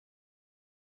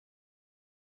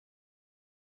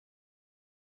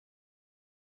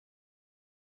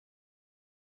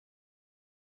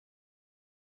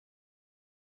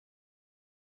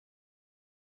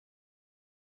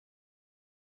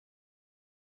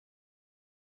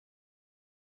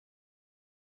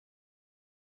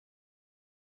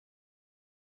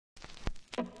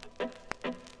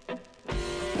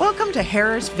Welcome to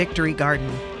Herer'S Victory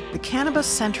Garden, the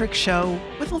cannabis-centric show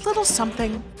with a little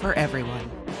something for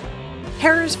everyone.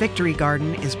 Herer'S Victory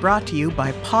Garden is brought to you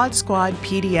by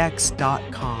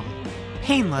PodsquadPDX.com,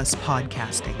 painless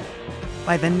podcasting,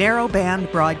 by the Narrowband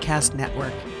Broadcast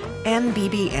Network,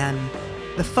 NBBN,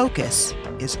 the focus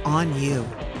is on you,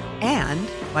 and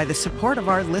by the support of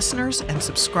our listeners and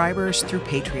subscribers through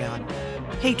Patreon.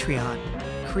 Patreon,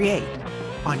 create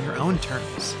on your own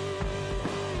terms.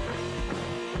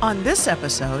 On this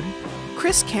episode,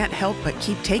 Chris can't help but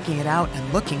keep taking it out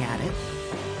and looking at it.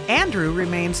 Andrew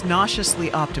remains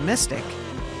nauseously optimistic.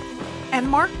 And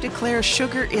Mark declares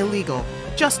sugar illegal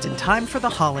just in time for the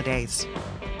holidays.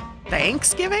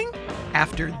 Thanksgiving?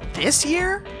 After this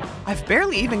year? I've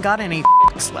barely even got any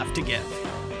f***s left to give.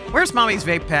 Where's Mommy's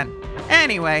vape pen?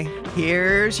 Anyway,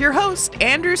 here's your host,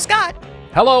 Andrew Scott.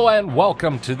 Hello and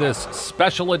welcome to this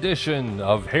special edition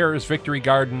of Herer'S Victory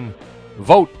Garden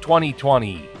Vote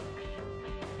 2020.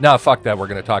 Nah, fuck that. We're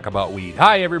going to talk about weed.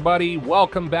 Hi, everybody.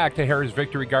 Welcome back to Herer'S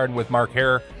Victory Garden with Mark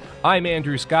Herer. I'm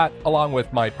Andrew Scott, along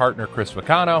with my partner, Chris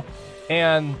Vicano,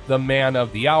 and the man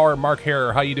of the hour, Mark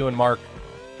Herer. How you doing, Mark?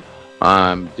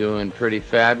 I'm doing pretty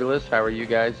fabulous. How are you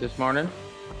guys this morning?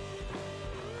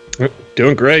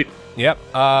 Doing great. Yep.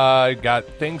 Got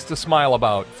things to smile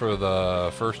about for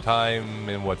the first time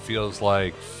in what feels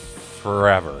like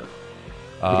forever.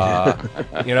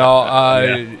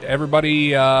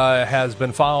 Everybody has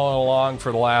been following along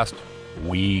for the last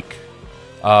week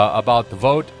about the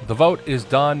vote. The vote is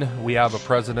done. We have a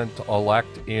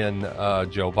president-elect in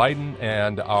Joe Biden,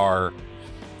 and our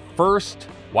first,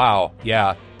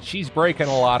 she's breaking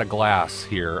a lot of glass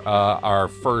here. Our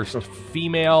first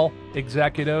female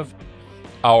executive,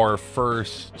 our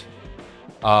first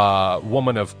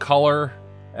woman of color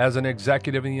as an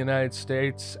executive in the United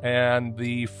States, and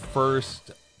the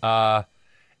first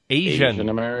Asian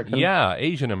American. Yeah,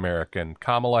 Asian American,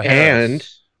 Kamala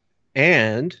Harris.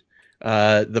 And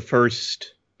the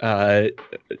first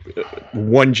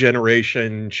one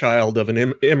generation child of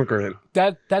an immigrant.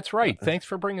 That's right. Thanks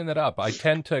for bringing that up. I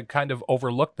tend to kind of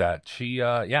overlook that.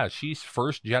 She's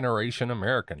first generation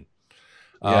American.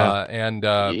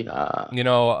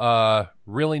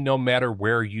 Really, no matter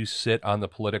where you sit on the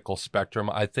political spectrum,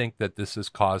 I think that this is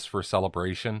cause for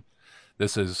celebration.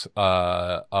 This is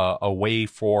a way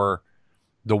for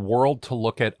the world to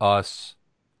look at us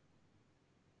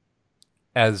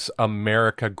as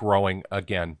America growing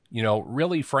again.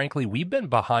 Really, frankly, we've been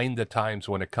behind the times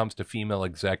when it comes to female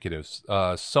executives.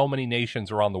 So many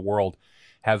nations around the world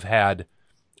have had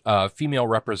female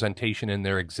representation in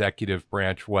their executive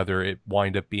branch, whether it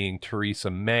wind up being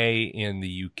Theresa May in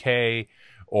the UK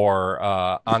or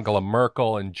Angela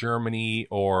Merkel in Germany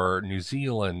or New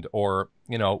Zealand, or,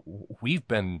 we've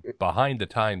been behind the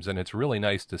times, and it's really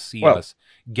nice to see us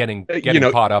getting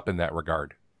caught up in that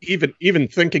regard. Even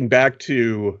thinking back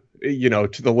to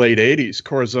the late 80s,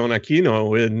 Corazon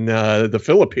Aquino in the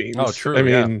Philippines. Oh,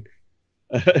 true.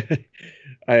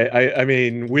 I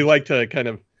mean, we like to kind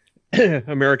of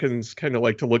Americans kind of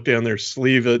like to look down their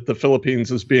sleeve at the Philippines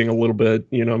as being a little bit,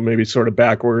 maybe sort of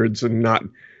backwards and not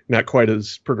quite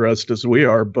as progressed as we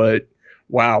are. But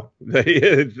wow,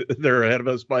 they're ahead of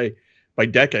us by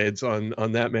decades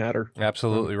on that matter.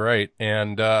 Absolutely right.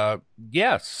 And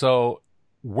so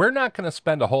we're not going to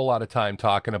spend a whole lot of time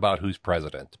talking about who's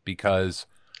president, because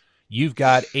you've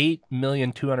got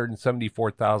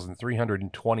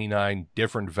 8,274,329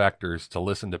 different vectors to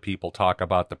listen to people talk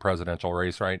about the presidential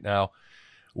race right now.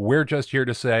 We're just here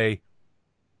to say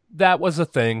that was a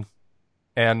thing,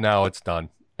 and now it's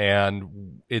done.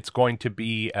 And it's going to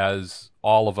be, as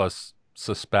all of us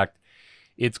suspect,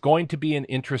 it's going to be an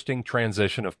interesting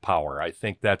transition of power. I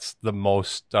think that's the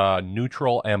most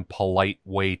neutral and polite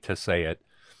way to say it.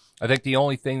 I think the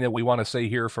only thing that we want to say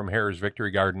here from Herer'S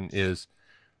Victory Garden is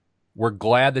we're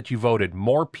glad that you voted.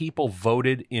 More people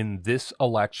voted in this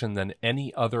election than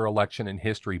any other election in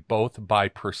history, both by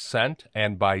percent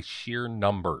and by sheer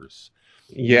numbers.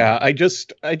 Yeah, I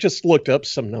just looked up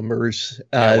some numbers.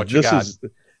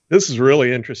 This is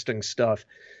really interesting stuff.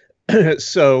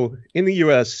 So in the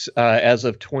U.S., as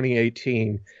of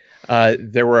 2018,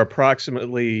 there were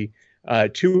approximately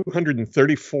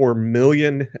 234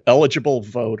 million eligible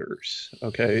voters.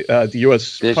 Okay, the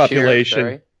U.S. This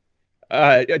population.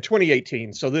 Year,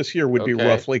 2018. So this year would be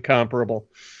roughly comparable,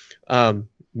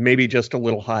 maybe just a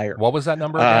little higher. What was that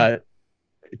number again?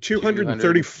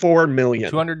 234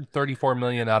 million. 234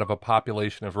 million out of a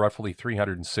population of roughly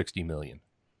 360 million.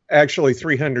 Actually,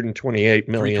 328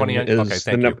 million is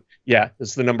the number. Yeah,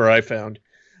 is the number I found.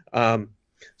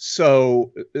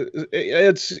 So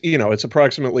it's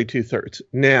approximately 2/3.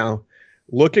 Now,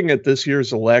 looking at this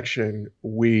year's election,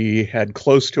 we had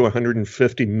close to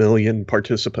 150 million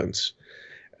participants.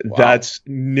 Wow. That's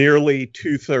nearly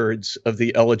 2/3 of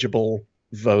the eligible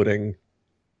voting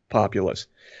populace.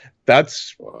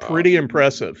 That's pretty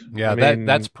impressive. Yeah, I mean,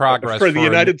 that's progress for the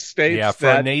United States. Yeah, for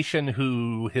a nation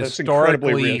who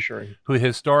historically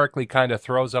kind of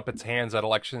throws up its hands at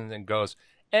elections and goes,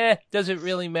 does it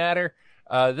really matter?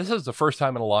 This is the first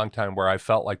time in a long time where I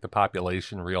felt like the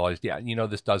population realized,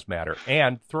 this does matter.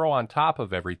 And throw on top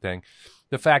of everything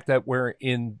the fact that we're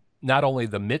in not only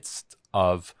the midst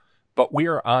of, but we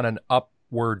are on an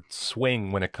upward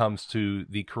swing when it comes to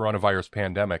the coronavirus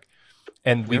pandemic.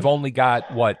 And we've only got,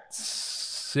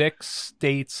 6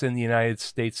 states in the United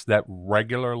States that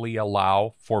regularly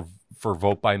allow for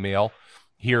vote by mail.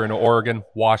 Here in Oregon,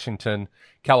 Washington,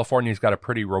 California's got a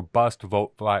pretty robust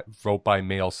vote by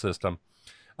mail system.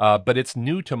 But it's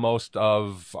new to most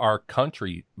of our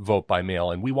country, vote by mail,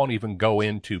 and we won't even go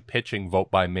into pitching vote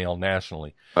by mail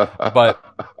nationally. But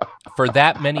for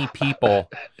that many people,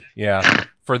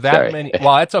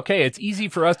 well, it's okay. It's easy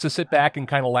for us to sit back and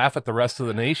kind of laugh at the rest of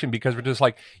the nation because we're just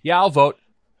like, I'll vote.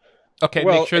 Okay,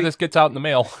 make sure this gets out in the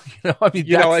mail. I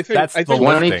think that's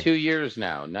 22 years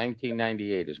now.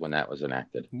 1998 is when that was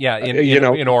enacted. Yeah,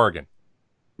 in Oregon.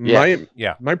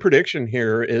 My prediction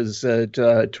here is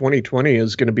that 2020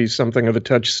 is going to be something of a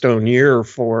touchstone year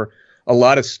for a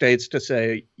lot of states to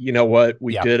say, you know what,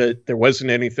 we did it. There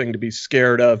wasn't anything to be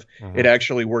scared of. Mm-hmm. It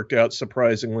actually worked out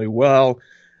surprisingly well.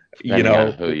 Depending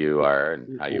on who you are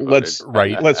and how you voted.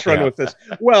 Let's run with this.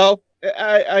 Well,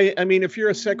 I mean, if you're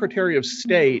a Secretary of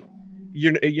State,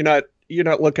 you're not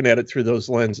looking at it through those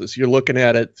lenses. You're looking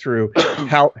at it through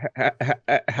how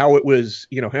it was,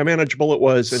 how manageable it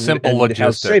was, and simple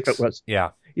logistics, how safe it was.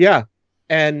 Yeah.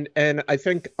 And I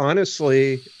think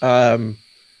honestly,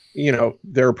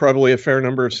 there are probably a fair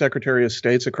number of Secretary of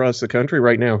States across the country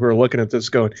right now who are looking at this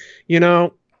going,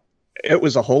 it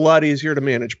was a whole lot easier to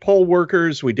manage poll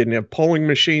workers. We didn't have polling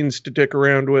machines to dick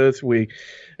around with. We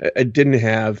didn't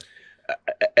have,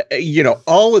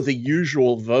 all of the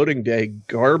usual voting day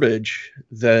garbage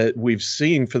that we've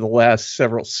seen for the last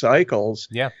several cycles.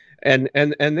 Yeah. And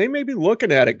they may be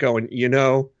looking at it going,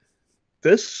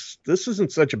 this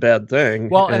isn't such a bad thing.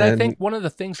 Well, and I think one of the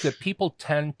things that people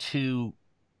tend to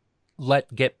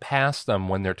let get past them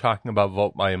when they're talking about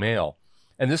vote by mail,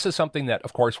 and this is something that,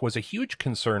 of course, was a huge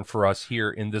concern for us here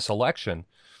in this election,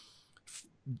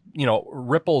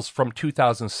 ripples from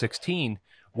 2016,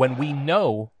 when we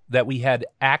know that we had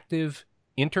active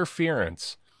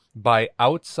interference by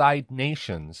outside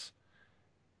nations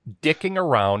dicking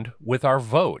around with our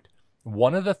vote.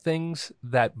 One of the things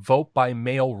that vote by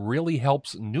mail really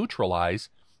helps neutralize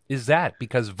is that,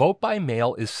 because vote by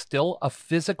mail is still a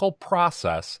physical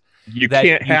process. You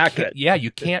can't hack it. Yeah,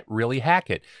 you can't really hack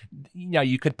it.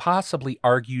 You could possibly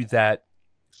argue that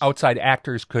outside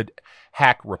actors could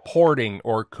hack reporting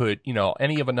or could,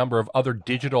 any of a number of other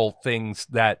digital things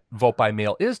that vote by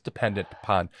mail is dependent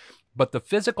upon. But the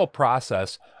physical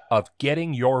process of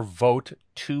getting your vote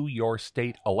to your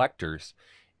state electors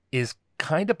is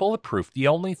kind of bulletproof. The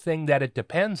only thing that it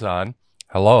depends on,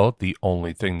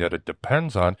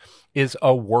 is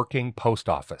a working post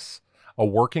office, a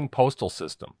working postal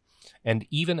system. And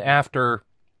even after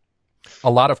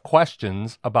a lot of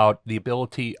questions about the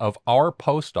ability of our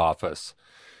post office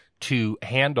to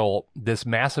handle this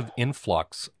massive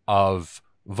influx of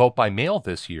vote by mail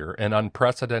this year, an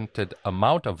unprecedented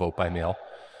amount of vote by mail,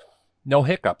 no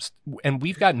hiccups. And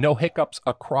we've got no hiccups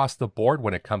across the board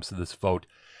when it comes to this vote.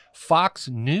 Fox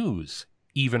News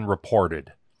even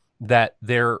reported that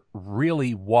there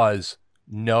really was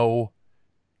no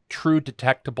true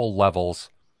detectable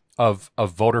levels of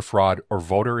voter fraud or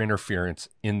voter interference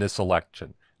in this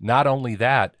election. Not only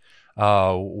that,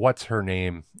 what's her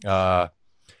name?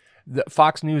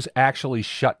 Fox News actually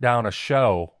shut down a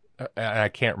show. I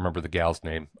can't remember the gal's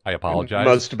name. I apologize. It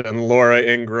must have been Laura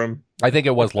Ingraham. I think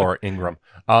it was Laura Ingraham.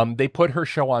 They put her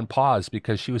show on pause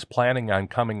because she was planning on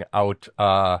coming out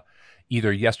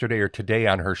either yesterday or today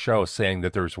on her show saying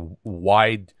that there's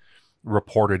wide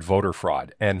reported voter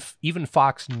fraud. And even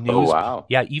Fox News,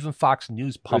 even Fox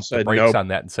News pumped the brakes on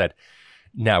that and said,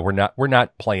 "No, we're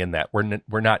not playing that.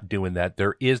 We're not doing that.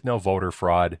 There is no voter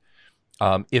fraud.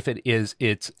 If it is,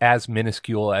 it's as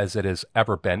minuscule as it has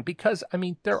ever been." Because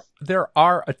there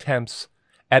are attempts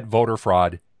at voter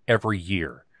fraud every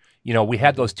year. We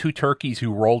had those 2 turkeys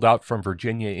who rolled out from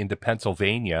Virginia into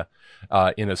Pennsylvania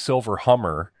in a silver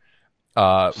Hummer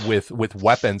with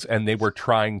weapons, and they were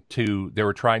trying to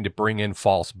bring in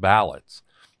false ballots.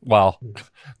 Well,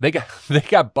 they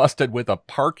got busted with a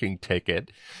parking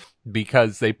ticket,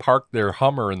 because they parked their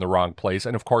Hummer in the wrong place.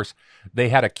 And of course, they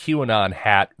had a QAnon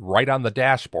hat right on the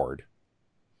dashboard.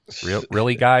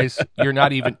 Really, guys? You're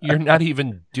not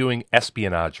even doing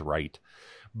espionage right.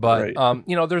 But,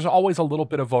 right. There's always a little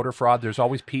bit of voter fraud. There's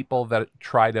always people that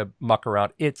try to muck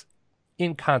around. It's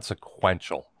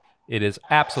inconsequential. It is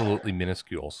absolutely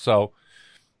minuscule. So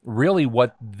really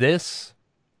I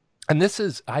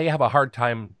have a hard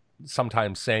time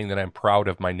sometimes saying that I'm proud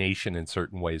of my nation in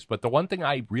certain ways. But the one thing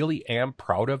I really am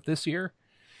proud of this year,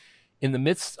 in the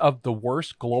midst of the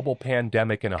worst global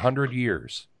pandemic in 100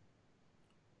 years,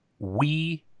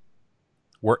 we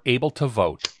were able to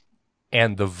vote,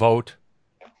 and the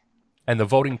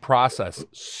voting process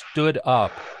stood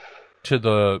up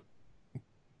to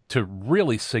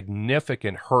really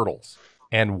significant hurdles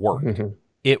and worked. Mm-hmm.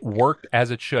 It worked as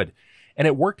it should. And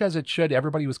it worked as it should.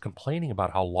 Everybody was complaining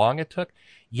about how long it took.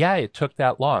 Yeah, it took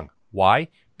that long. Why?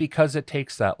 Because it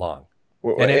takes that long.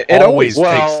 And it always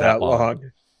takes that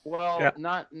long. Well, yeah.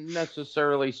 Not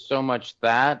necessarily so much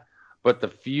that, but the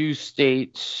few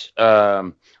states,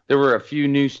 there were a few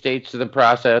new states to the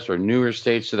process, or newer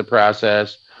states to the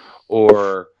process,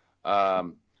 or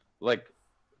like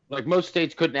most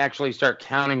states couldn't actually start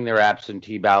counting their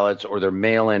absentee ballots or their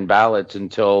mail-in ballots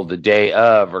until the day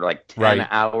of, or like 10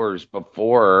 hours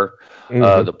before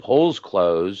the polls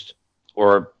closed,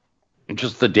 or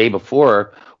just the day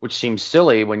before, which seems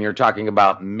silly when you're talking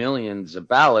about millions of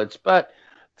ballots, but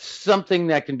something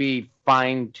that can be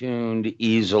fine-tuned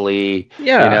easily.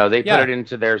 Yeah. They put it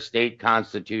into their state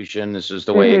constitution. This is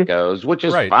the way it goes, which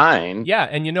is fine. Yeah,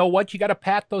 and you know what? You got to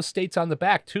pat those states on the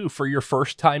back too for your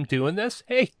first time doing this.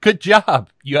 Hey, good job.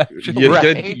 You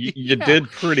did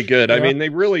pretty good. Yeah. I mean, they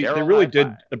really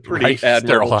did a pretty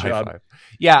admirable job.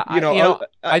 Yeah,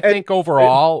 I think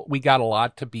overall we got a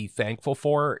lot to be thankful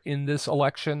for in this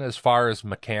election as far as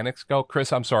mechanics go.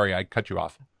 Chris, I'm sorry I cut you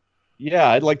off. Yeah,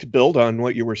 I'd like to build on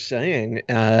what you were saying.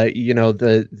 We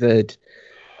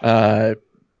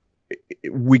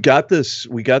got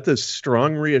this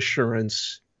strong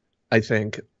reassurance. I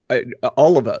think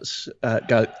all of us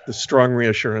got the strong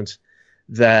reassurance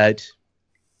that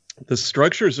the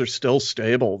structures are still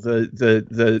stable.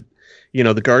 The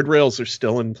guardrails are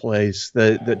still in place.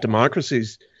 The democracy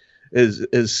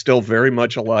is still very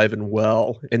much alive and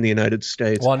well in the United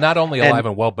States. Well, not only alive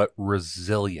and well, but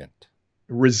resilient.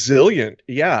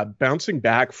 Yeah, bouncing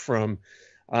back from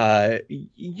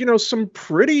some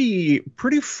pretty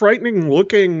frightening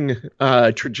looking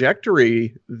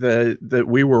trajectory that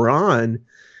we were on.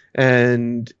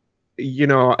 And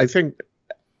I think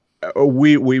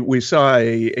we saw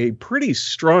a pretty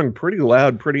strong, pretty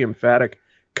loud, pretty emphatic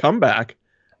comeback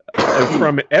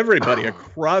from everybody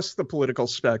across the political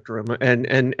spectrum,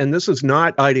 and this is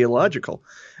not ideological,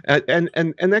 and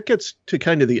that gets to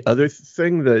kind of the other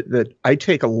thing that I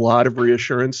take a lot of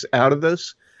reassurance out of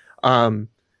this, I'm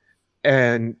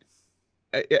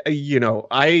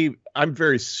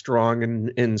very strong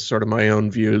in sort of my own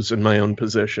views and my own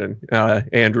position.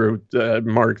 Andrew,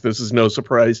 Mark, this is no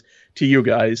surprise to you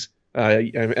guys.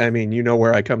 I mean,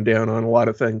 where I come down on a lot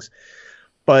of things,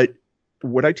 but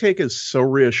what I take as so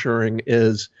reassuring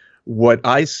is what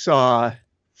I saw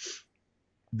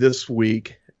this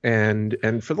week and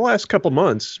for the last couple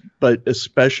months, but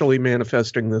especially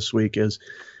manifesting this week, is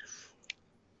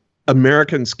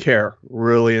Americans care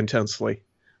really intensely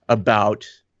about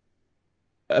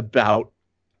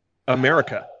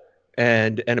America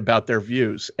and about their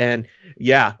views. And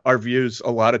yeah, our views,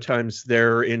 a lot of times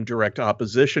they're in direct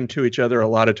opposition to each other. A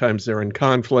lot of times they're in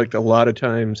conflict. A lot of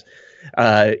times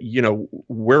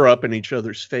we're up in each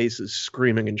other's faces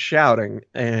screaming and shouting,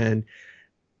 and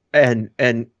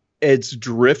it's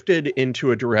drifted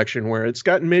into a direction where it's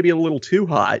gotten maybe a little too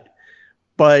hot.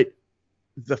 But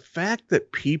the fact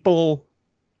that people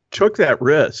took that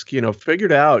risk,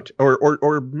 figured out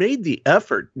or made the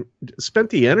effort, spent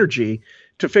the energy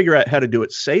to figure out how to do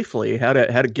it safely, how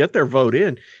to get their vote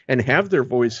in and have their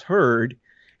voice heard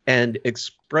and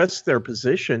express their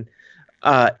position,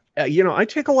 I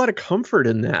take a lot of comfort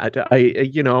in that.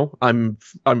 I'm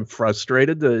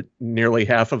frustrated that nearly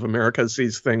half of America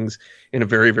sees things in a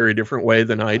very, very different way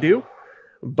than I do.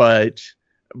 But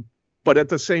at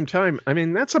the same time, I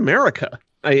mean, that's America.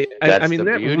 I mean,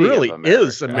 that really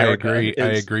is America. I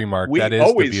agree, Mark. That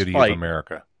is the beauty of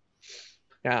America.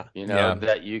 Yeah.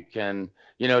 That you can,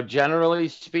 generally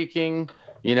speaking,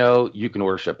 you can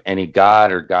worship any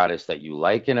god or goddess that you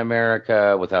like in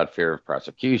America without fear of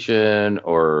prosecution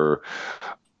or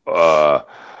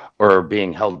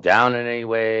being held down in any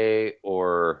way,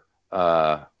 or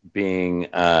being,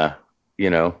 I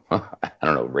don't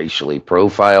know, racially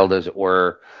profiled, as it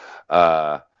were.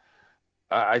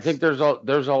 I think there's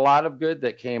a lot of good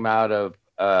that came out of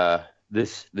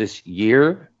this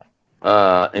year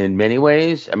in many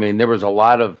ways. I mean, there was a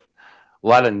lot of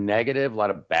negative, a lot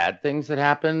of bad things that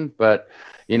happened, but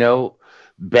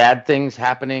bad things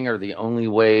happening are the only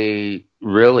way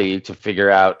really to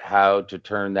figure out how to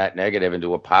turn that negative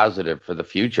into a positive for the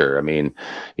future. I mean,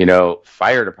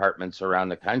 fire departments around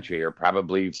the country are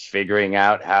probably figuring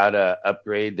out how to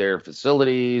upgrade their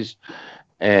facilities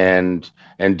and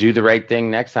do the right thing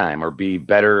next time, or be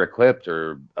better equipped,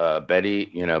 or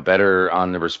better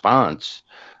on the response.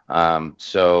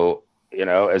 So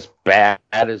as bad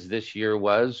as this year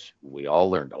was, we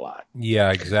all learned a lot.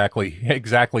 Yeah, exactly.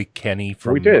 Exactly, Kenny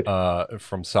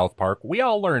from South Park. We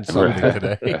all learned something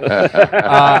today.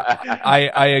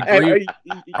 I agree.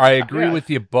 I agree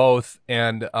with you both.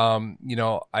 And,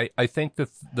 I think that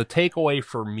the takeaway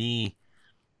for me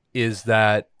is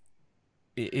that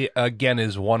it, again,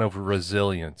 is one of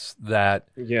resilience, that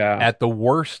at the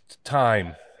worst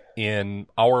time in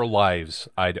our lives,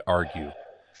 I'd argue,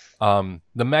 the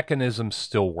mechanism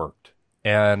still worked,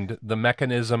 and the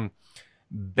mechanism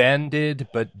bended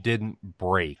but didn't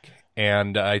break.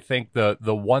 And I think the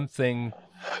one thing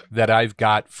that I've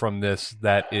got from this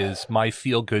that is my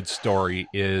feel-good story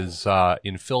is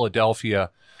in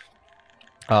Philadelphia,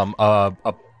 a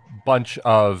bunch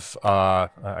of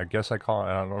I guess I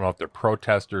don't know if they're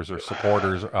protesters or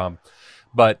supporters,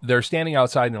 but they're standing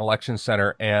outside an election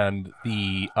center, and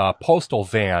the postal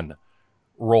van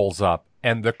rolls up,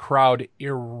 and the crowd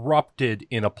erupted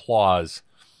in applause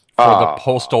for the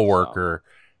postal worker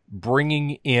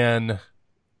bringing in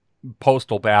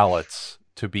postal ballots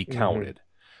to be counted.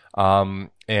 Wow.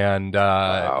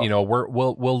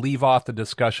 We'll leave off the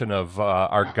discussion of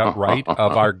our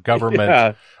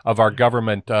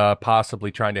government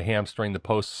possibly trying to hamstring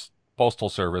the postal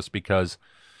service, because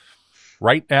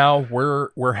right now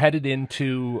we're headed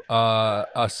into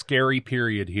a scary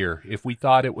period here. If we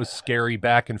thought it was scary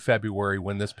back in February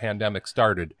when this pandemic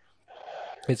started,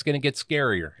 it's going to get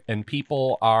scarier, and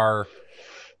people are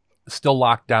still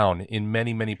locked down in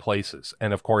many, many places.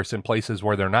 And of course, in places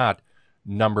where they're not,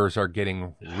 numbers are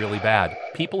getting really bad.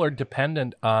 People are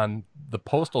dependent on the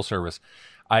postal service.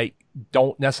 I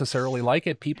don't necessarily like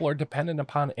it. People are dependent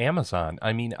upon Amazon.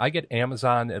 I mean, I get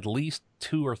Amazon at least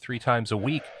 2 or 3 times a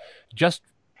week just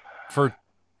for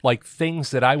like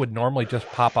things that I would normally just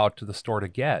pop out to the store to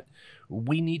get.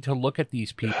 We need to look at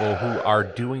these people who are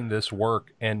doing this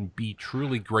work and be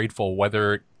truly grateful,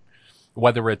 whether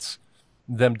it's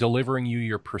them delivering you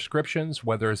your prescriptions,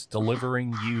 whether it's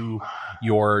delivering you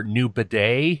your new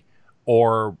bidet,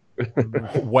 or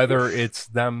whether it's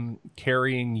them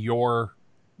carrying your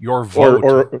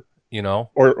vote,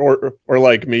 or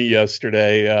like me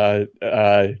yesterday,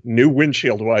 new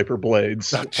windshield wiper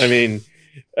blades. I mean,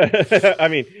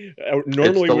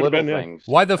 normally would have been things.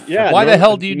 Why the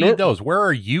hell do you need those? Where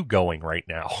are you going right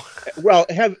now? Well,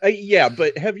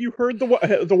 but have you heard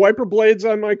the wiper blades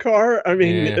on my car? I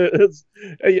mean, it's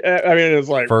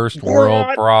like first world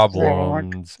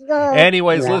problems.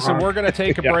 Anyways, listen, we're going to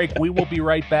take a break. We will be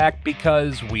right back,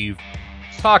 because we've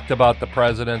talked about the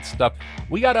president's stuff.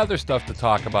 We got other stuff to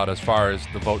talk about as far as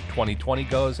the vote 2020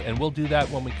 goes, and we'll do that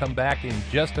when we come back in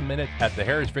just a minute at the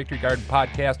Herer'S Victory Garden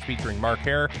podcast featuring Mark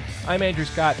Herrer. I'm Andrew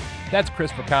Scott. That's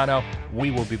Chris Vacano. We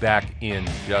will be back in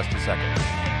just a second.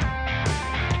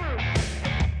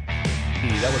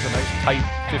 That was a nice tight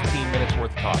 15 minutes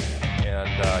worth of talk. And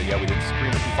we didn't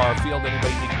scream too far afield.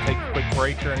 Anybody need to take a quick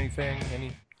break or anything?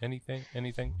 Anything? I'm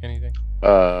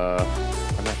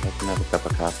not taking another cup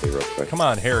of coffee real quick. Come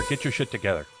on, Herrick, get your shit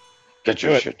together.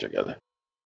 Shit together.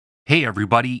 Hey,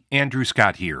 everybody. Andrew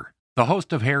Scott here, the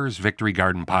host of Herer'S Victory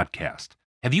Garden podcast.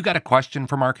 Have you got a question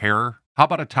for Mark Herrer? How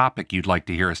about a topic you'd like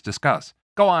to hear us discuss?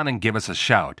 Go on and give us a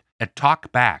shout at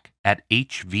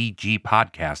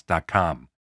talkback@hvgpodcast.com.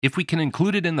 If we can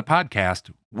include it in the podcast,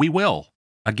 we will.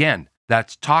 Again,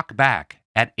 that's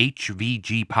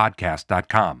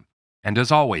talkback@hvgpodcast.com. And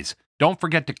as always, don't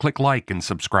forget to click like and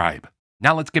subscribe.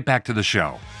 Now let's get back to the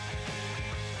show.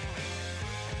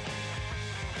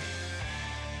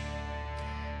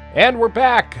 And we're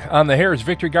back on the Herer'S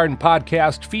Victory Garden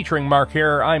podcast featuring Mark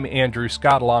Herrer. I'm Andrew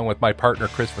Scott, along with my partner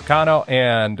Chris Vacano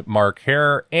and Mark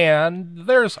Herrer. And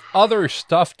there's other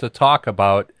stuff to talk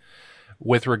about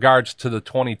with regards to the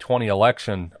 2020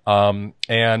 election. There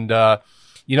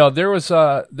was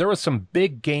some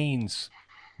big gains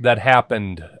that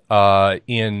happened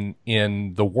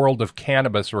in the world of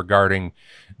cannabis regarding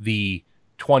the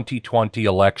 2020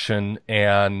 election,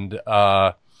 and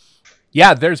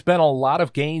Yeah, there's been a lot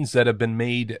of gains that have been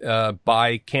made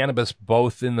by cannabis,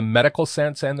 both in the medical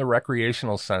sense and the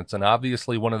recreational sense. And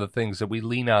obviously, one of the things that we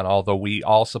lean on, although we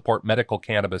all support medical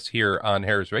cannabis here on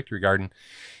Herer'S Victory Garden,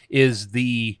 is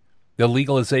the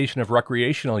legalization of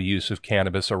recreational use of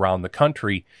cannabis around the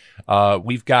country.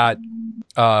 We've got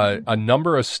a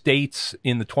number of states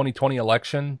in the 2020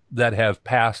 election that have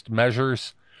passed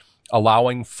measures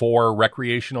allowing for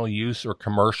recreational use or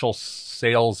commercial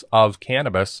sales of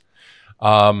cannabis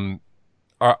around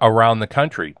the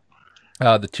country.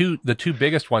 The two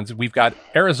biggest ones, we've got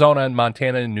Arizona and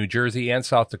Montana and New Jersey and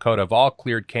South Dakota have all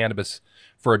cleared cannabis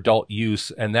for adult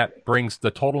use, and that brings the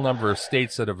total number of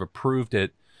states that have approved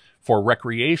it for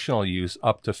recreational use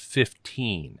up to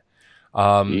 15.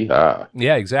 Yeah,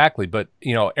 exactly. But,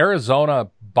 Arizona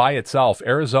by itself,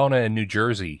 Arizona and New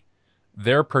Jersey,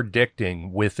 they're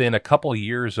predicting within a couple of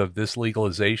years of this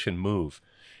legalization move,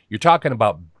 you're talking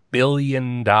about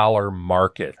billion-dollar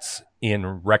markets in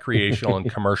recreational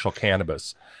and commercial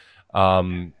cannabis.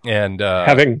 Having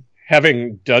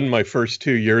done my first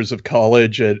 2 years of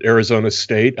college at Arizona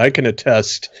State, I can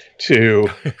attest to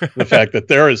the fact that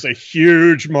there is a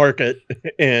huge market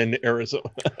in Arizona.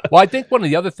 Well, I think one of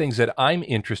the other things that I'm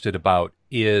interested about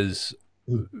is,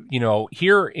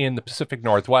 here in the Pacific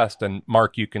Northwest, and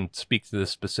Mark, you can speak to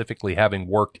this specifically, having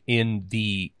worked in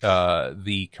the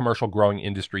commercial growing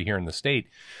industry here in the state.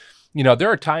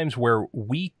 There are times where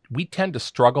we tend to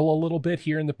struggle a little bit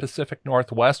here in the Pacific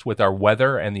Northwest with our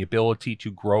weather and the ability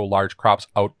to grow large crops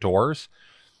outdoors.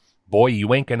 Boy,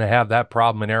 you ain't going to have that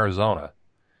problem in Arizona.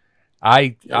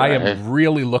 I am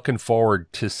really looking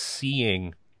forward to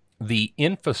seeing the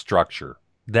infrastructure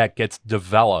that gets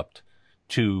developed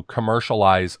to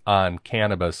commercialize on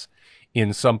cannabis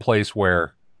in some place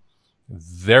where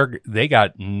they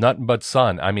got nothing but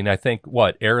sun. I mean, I think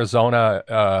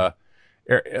Arizona,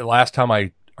 last time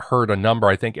I heard a number,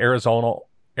 I think Arizona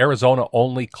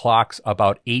only clocks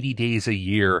about 80 days a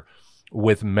year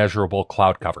with measurable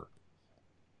cloud cover.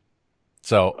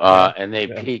 So, and they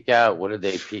peak out. What did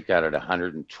they peak out at?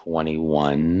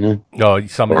 121. No,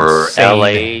 some or insane, LA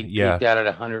yeah. peaked out at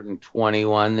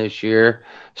 121 this year.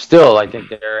 Still, I think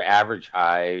their average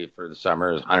high for the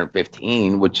summer is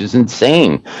 115, which is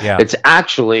insane. Yeah, it's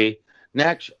actually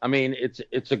next. I mean,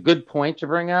 it's a good point to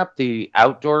bring up the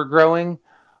outdoor growing.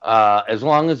 As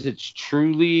long as it's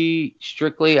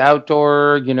strictly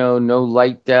outdoor, no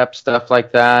light depth stuff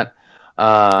like that.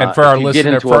 And for our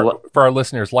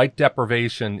listeners, light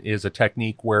deprivation is a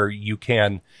technique where you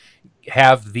can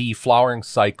have the flowering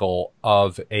cycle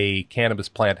of a cannabis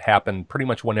plant happen pretty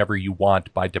much whenever you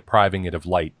want by depriving it of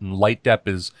light. And light dep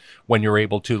is when you're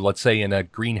able to, let's say in a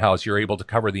greenhouse, you're able to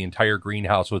cover the entire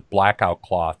greenhouse with blackout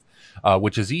cloth,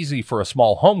 which is easy for a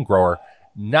small home grower,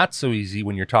 not so easy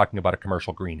when you're talking about a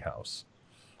commercial greenhouse.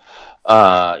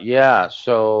 Yeah.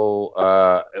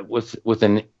 So, with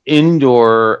an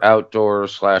outdoor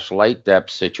 / light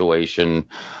depth situation,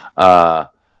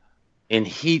 in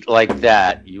heat like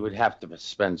that, you would have to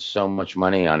spend so much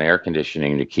money on air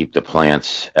conditioning to keep the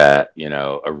plants at,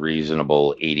 a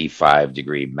reasonable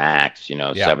 85-degree max,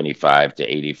 75 to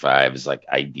 85 is like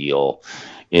ideal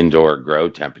indoor grow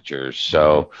temperatures.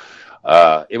 So,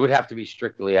 it would have to be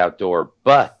strictly outdoor,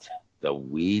 but the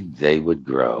weed they would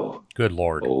grow. Good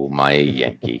Lord. Oh, my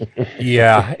Yankee.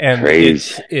 Yeah. And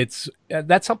crazy. it's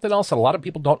that's something else that a lot of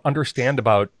people don't understand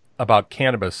about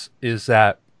cannabis is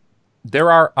that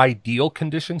there are ideal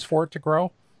conditions for it to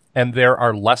grow and there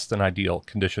are less than ideal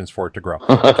conditions for it to grow.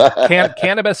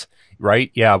 Cannabis,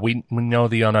 right? Yeah, we know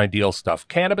the unideal stuff.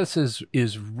 Cannabis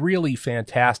is really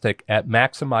fantastic at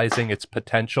maximizing its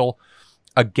potential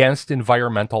against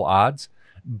environmental odds.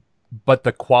 But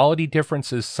the quality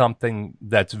difference is something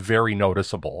that's very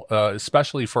noticeable,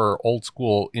 especially for old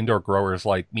school indoor growers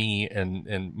like me,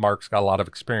 and Mark's got a lot of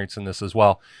experience in this as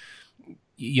well.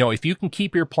 If you can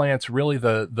keep your plants really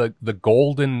the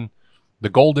golden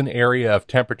area of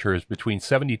temperatures between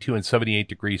 72 and 78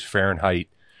 degrees Fahrenheit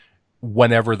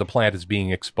whenever the plant is being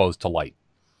exposed to light.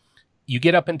 You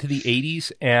get up into the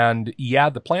 80s and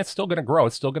the plant's still going to grow.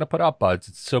 It's still going to put out buds.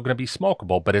 It's still going to be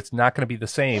smokable, but it's not going to be the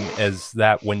same as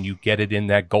that when you get it in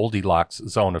that Goldilocks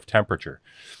zone of temperature.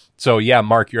 So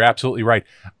Mark, you're absolutely right.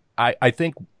 I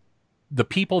think the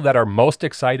people that are most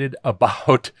excited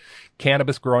about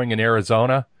cannabis growing in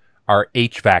Arizona are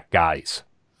HVAC guys.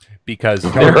 Because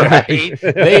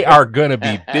they are going to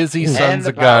be busy sons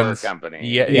of guns.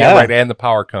 Yeah, right, and the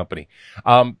power company.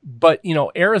 But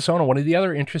Arizona. One of the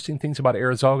other interesting things about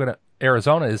Arizona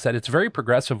is that it's very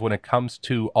progressive when it comes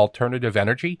to alternative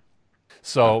energy.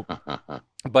 So,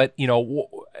 but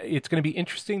it's going to be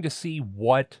interesting to see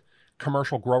what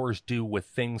commercial growers do with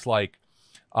things like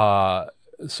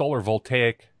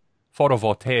photovoltaic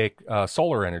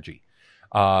solar energy.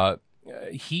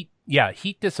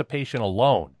 Heat dissipation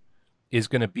alone is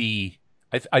going to be,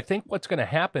 I think what's going to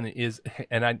happen is,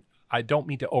 and I don't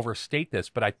mean to overstate this,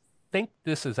 but I think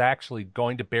this is actually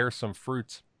going to bear some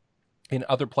fruits in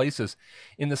other places,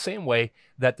 in the same way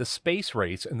that the space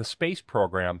race and the space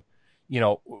program,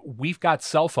 we've got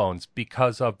cell phones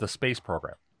because of the space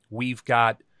program. We've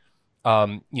got,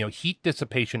 heat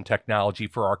dissipation technology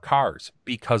for our cars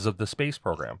because of the space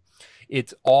program.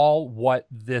 It's all what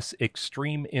this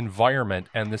extreme environment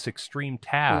and this extreme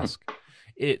task,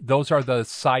 those are the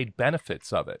side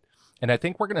benefits of it. And I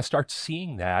think we're going to start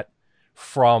seeing that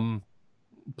from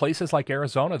places like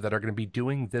Arizona that are going to be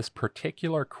doing this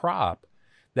particular crop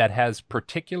that has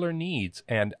particular needs.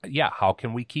 And how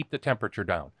can we keep the temperature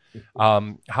down?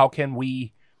 How can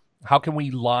we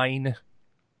line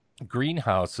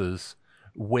greenhouses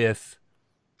with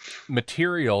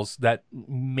materials that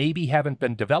maybe haven't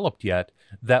been developed yet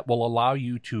that will allow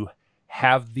you to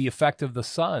have the effect of the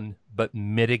sun but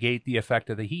mitigate the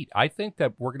effect of the heat? I think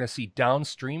that we're going to see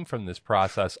downstream from this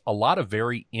process a lot of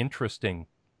very interesting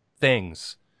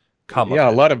things come. Yeah,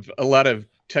 a lot of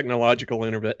technological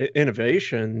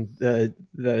innovation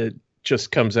that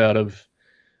just comes out of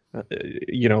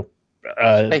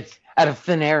out of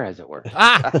thin air, as it were.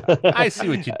 I see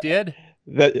what you did.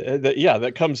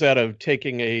 That comes out of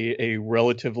taking a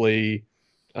relatively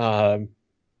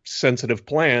sensitive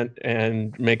plant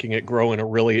and making it grow in a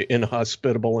really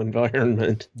inhospitable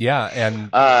environment. Yeah, and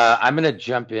I'm going to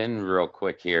jump in real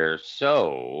quick here.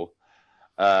 So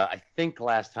I think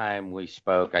last time we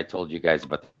spoke, I told you guys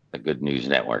about the Good News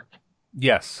Network.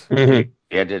 Yes. Mm-hmm.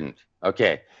 Yeah, I didn't.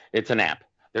 Okay. It's an app.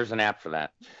 There's an app for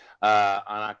that. On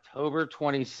October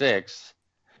 26th,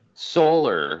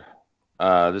 Solar,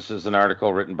 this is an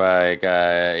article written by a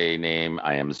guy named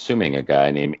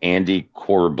Andy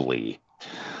Corbley.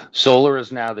 Solar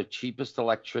is now the cheapest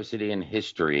electricity in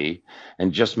history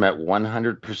and just met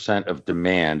 100% of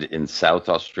demand in South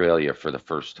Australia for the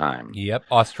first time. Yep.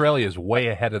 Australia is way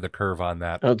ahead of the curve on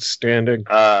that. Outstanding.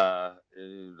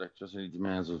 Electricity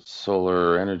demands of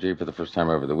solar energy for the first time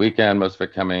over the weekend, most of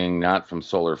it coming not from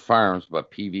solar farms, but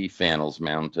PV panels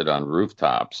mounted on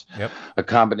rooftops. Yep. A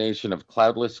combination of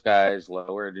cloudless skies,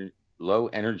 low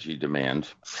energy demand,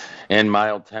 and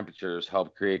mild temperatures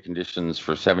help create conditions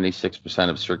for 76%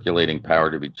 of circulating power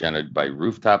to be generated by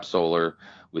rooftop solar,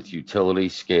 with utility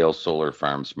scale solar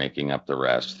farms making up the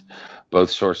rest.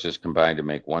 Both sources combined to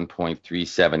make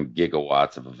 1.37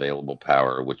 gigawatts of available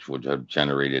power, which would have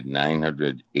generated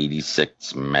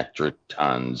 986 metric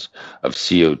tons of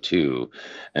CO2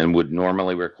 and would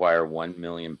normally require 1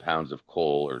 million pounds of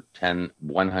coal or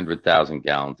 100,000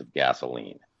 gallons of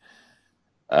gasoline.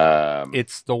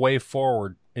 It's the way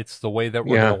forward. It's the way that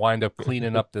we're going to wind up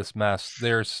cleaning up this mess.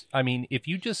 If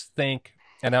you just think,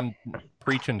 and I'm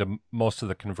preaching to most of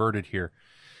the converted here,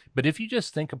 but if you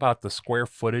just think about the square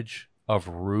footage of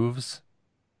roofs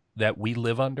that we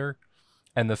live under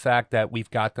and the fact that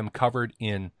we've got them covered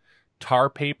in tar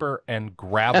paper and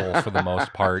gravel for the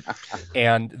most part,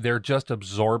 and they're just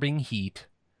absorbing heat,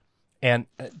 and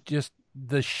just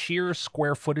the sheer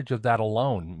square footage of that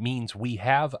alone means we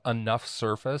have enough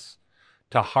surface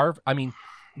to harvest.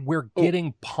 We're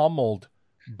getting pummeled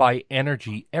by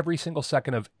energy every single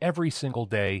second of every single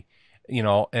day,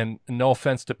 and no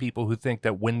offense to people who think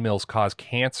that windmills cause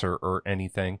cancer or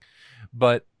anything,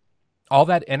 but all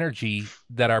that energy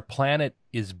that our planet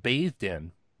is bathed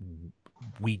in,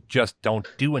 we just don't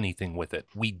do anything with it.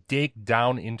 We dig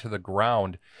down into the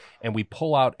ground and we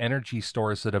pull out energy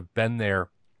stores that have been there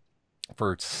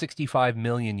for 65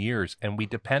 million years, and we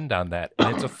depend on that.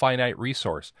 And it's a finite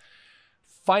resource.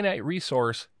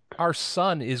 Our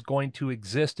sun is going to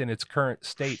exist in its current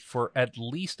state for at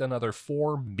least another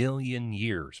 4 million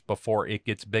years before it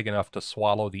gets big enough to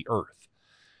swallow the Earth.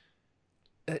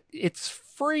 It's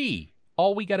free.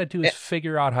 All we got to do is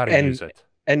figure out how to use it.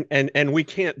 And we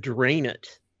can't drain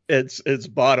it. It's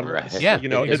bottomless. Right. Yeah,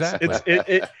 exactly.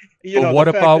 But what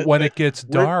about when it gets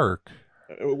dark?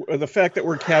 The fact that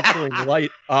we're capturing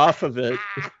light off of it,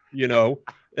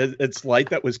 it's light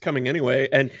that was coming anyway.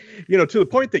 And, to the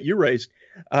point that you raised,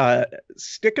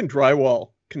 stick and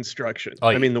drywall construction. Oh,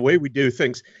 yeah. The way we do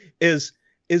things is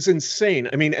insane.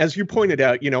 As you pointed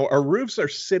out, our roofs are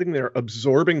sitting there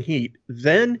absorbing heat.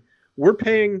 Then we're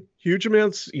paying huge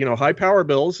amounts, high power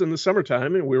bills in the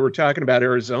summertime. And we were talking about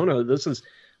Arizona. This is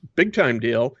a big time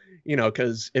deal,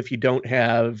 because if you don't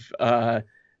have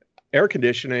air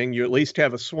conditioning, you at least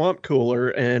have a swamp cooler,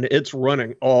 and it's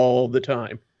running all the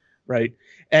time, right?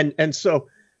 And so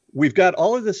we've got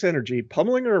all of this energy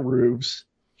pummeling our roofs,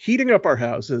 heating up our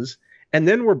houses, and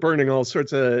then we're burning all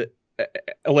sorts of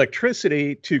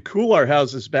electricity to cool our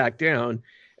houses back down,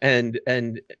 and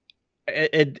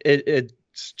it's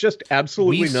just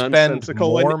absolutely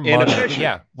nonsensical and inefficient.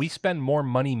 Yeah, we spend more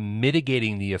money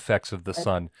mitigating the effects of the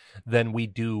sun than we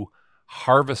do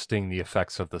harvesting the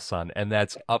effects of the sun, and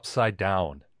that's upside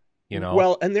down.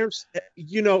 Well, and there's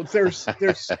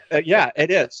yeah,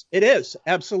 it is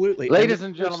absolutely. Ladies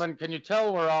and gentlemen, can you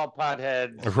tell we're all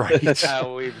potheads?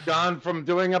 Right. We've gone from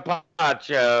doing a pot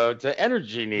show to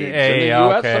energy needs. Hey, in the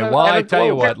US okay. Well, I tell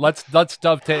you what, let's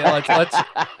dovetail. Let's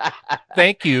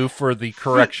thank you for the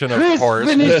correction, of Chris, course.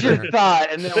 Finish your thought,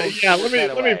 and then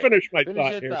let me finish my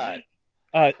thought here.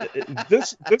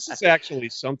 This is actually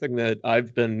something that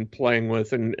I've been playing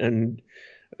with and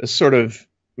sort of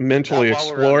mentally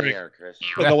exploring. Yeah,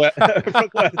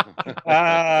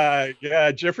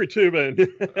 Jeffrey Toobin.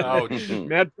 Oh,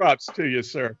 mad props to you,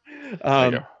 sir. I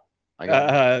know.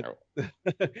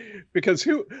 Because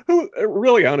who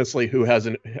really honestly who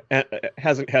hasn't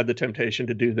had the temptation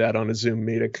to do that on a Zoom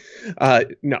meeting?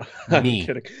 No, I'm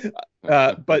kidding.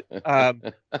 But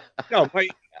no,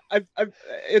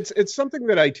 it's something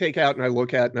that I take out and I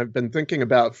look at, and I've been thinking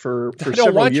about for several years. I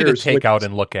don't want you to take out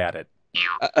and look at it.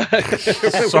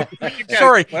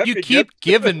 Sorry, you keep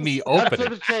giving me opening.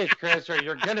 That's the case, Chris.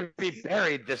 You're going to be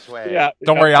buried this way. Yeah,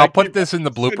 don't worry. I'll put this in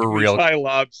the blooper reel.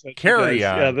 Carry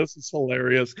on. Yeah, this is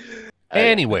hilarious.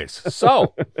 Anyways,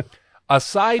 so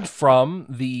aside from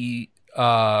the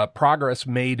progress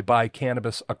made by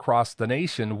cannabis across the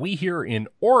nation, we here in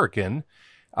Oregon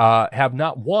have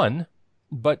not one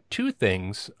but two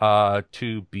things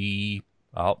to be,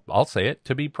 I'll say it,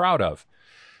 to be proud of.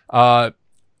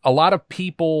 A lot of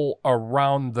people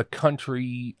around the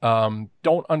country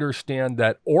don't understand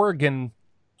that Oregon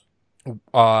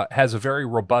has a very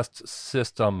robust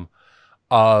system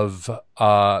of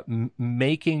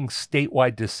making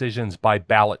statewide decisions by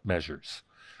ballot measures,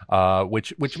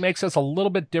 which makes us a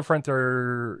little bit different.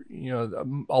 A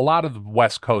lot of the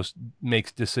West Coast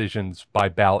makes decisions by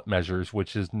ballot measures,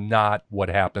 which is not what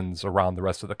happens around the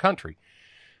rest of the country.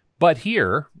 But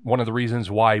here, one of the reasons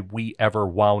why we ever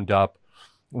wound up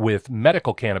with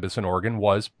medical cannabis in Oregon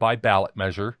was by ballot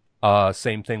measure.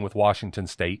 Same thing with Washington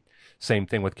State. Same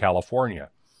thing with California.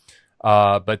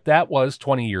 But that was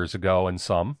 20 years ago and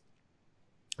some.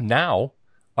 Now,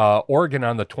 Oregon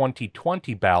on the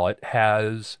 2020 ballot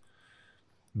has,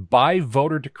 by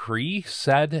voter decree,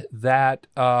 said that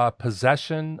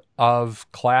possession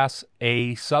of Class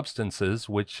A substances,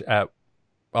 which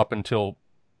up until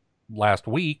last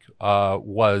week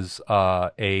was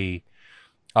a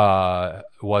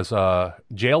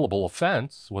jailable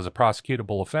offense, was a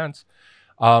prosecutable offense.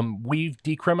 We've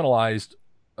decriminalized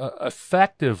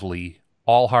effectively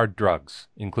all hard drugs,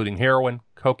 including heroin,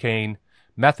 cocaine,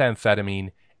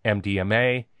 methamphetamine,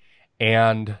 MDMA,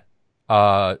 and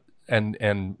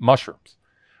mushrooms.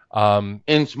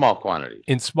 In small quantities.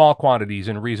 In small quantities,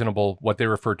 in reasonable, what they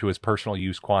refer to as personal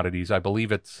use quantities. I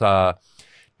believe it's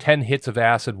 10 hits of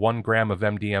acid, 1 gram of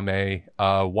MDMA,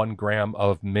 1 gram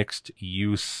of mixed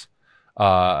use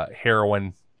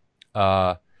heroin.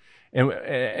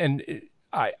 And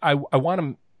I want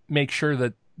to make sure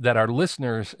that our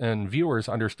listeners and viewers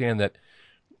understand that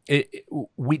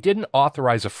we didn't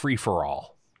authorize a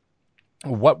free-for-all.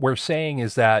 What we're saying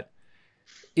is that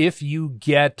if you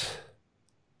get,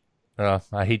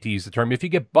 I hate to use the term, if you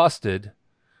get busted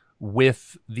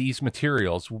with these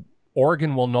materials,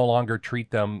 Oregon will no longer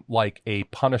treat them like a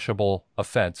punishable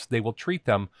offense. They will treat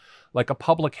them like a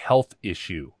public health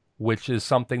issue, which is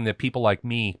something that people like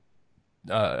me,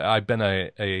 I've been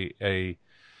a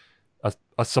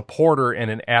supporter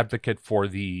and an advocate for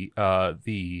the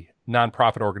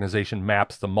nonprofit organization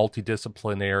MAPS, the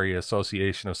Multidisciplinary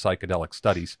Association of Psychedelic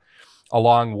Studies,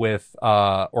 along with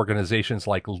organizations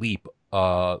like LEAP,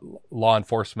 Law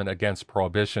Enforcement Against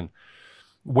Prohibition,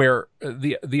 where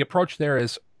the approach there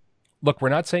is, look, we're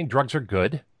not saying drugs are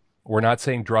good. We're not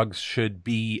saying drugs should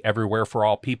be everywhere for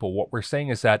all people. What we're saying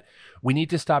is that we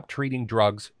need to stop treating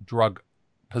drugs, drug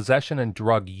possession and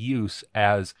drug use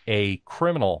as a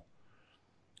criminal,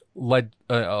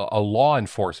 a law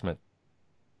enforcement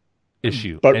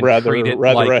issue, but and rather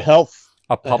like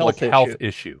a public health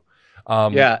issue.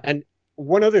 Yeah, and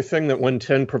one other thing that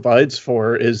 110 provides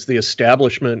for is the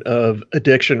establishment of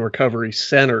addiction recovery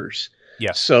centers.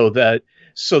 Yes. So that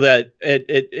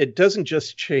it doesn't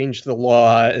just change the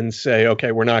law and say,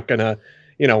 okay, we're not gonna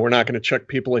chuck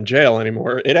people in jail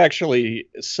anymore. It actually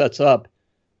sets up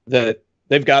that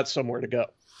they've got somewhere to go.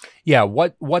 Yeah,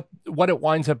 what it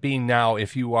winds up being now,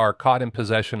 if you are caught in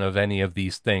possession of any of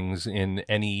these things in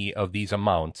any of these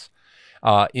amounts,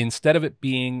 Instead of it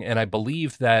being, and I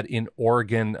believe that in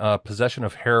Oregon, possession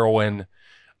of heroin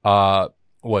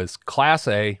was Class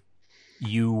A,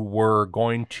 you were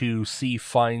going to see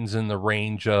fines in the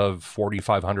range of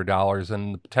 $4,500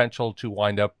 and the potential to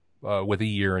wind up with a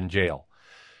year in jail.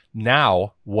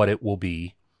 Now, what it will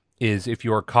be is if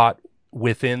you're caught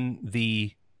within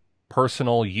the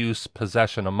personal use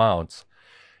possession amounts,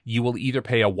 you will either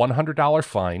pay a $100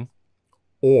 fine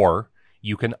or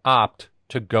you can opt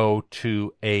to go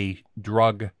to a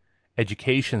drug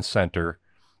education center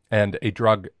and a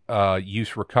drug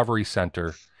use recovery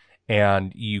center,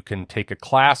 and you can take a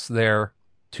class there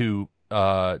to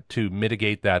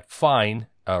mitigate that fine,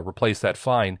 replace that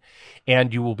fine,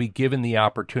 and you will be given the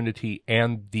opportunity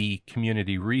and the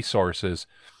community resources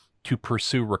to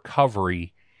pursue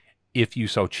recovery if you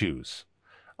so choose.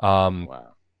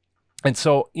 Wow. And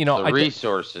so, the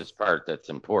resources part that's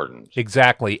important.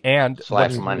 Exactly. And /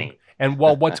 money. And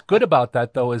well, what's good about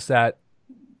that, though, is that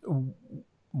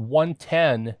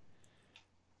 110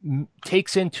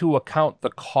 takes into account the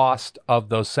cost of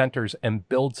those centers and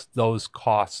builds those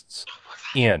costs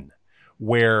in,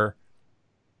 where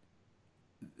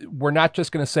we're not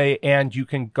just going to say, and you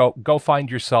can go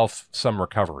find yourself some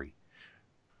recovery.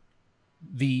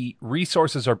 The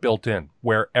resources are built in,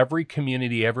 where every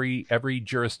community, every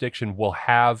jurisdiction will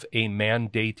have a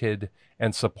mandated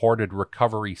and supported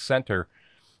recovery center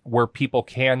where people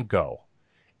can go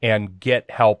and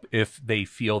get help if they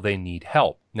feel they need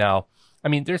help. Now, I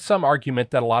mean, there's some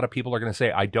argument that a lot of people are going to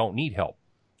say, I don't need help.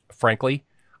 Frankly,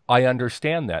 I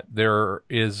understand that. There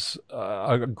is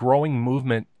a growing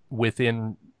movement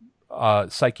within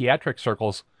psychiatric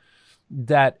circles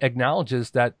that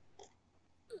acknowledges that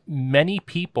many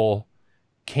people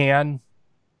can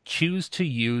choose to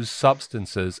use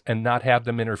substances and not have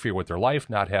them interfere with their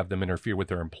life, not have them interfere with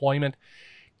their employment,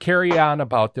 carry on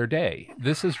about their day.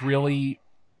 This is really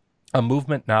a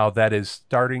movement now that is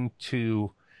starting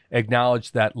to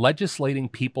acknowledge that legislating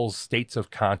people's states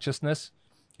of consciousness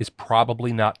is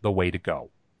probably not the way to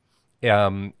go.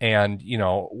 And,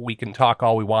 we can talk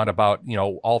all we want about,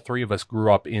 all three of us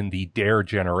grew up in the DARE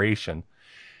generation.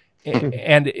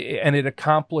 And it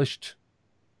accomplished,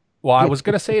 well, I was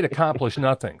going to say it accomplished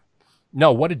nothing.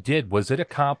 No, what it did was it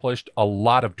accomplished a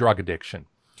lot of drug addiction,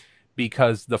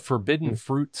 because the forbidden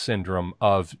fruit syndrome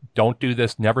of don't do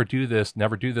this, never do this,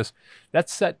 that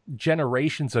set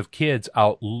generations of kids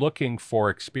out looking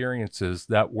for experiences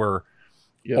that were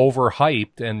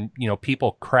overhyped, and,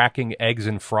 people cracking eggs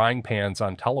in frying pans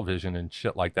on television and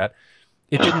shit like that.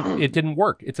 It didn't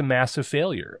work. It's a massive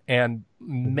failure. And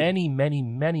many, many,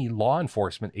 many law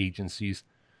enforcement agencies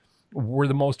were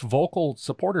the most vocal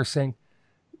supporters, saying,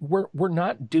 we're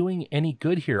not doing any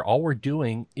good here. All we're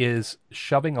doing is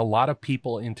shoving a lot of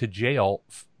people into jail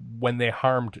when they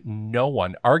harmed no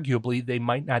one. Arguably, they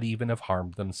might not even have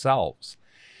harmed themselves.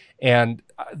 And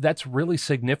that's really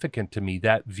significant to me.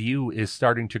 That view is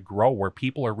starting to grow, where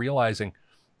people are realizing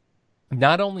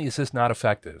not only is this not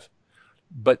effective,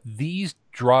 but these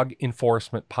drug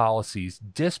enforcement policies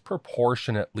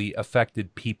disproportionately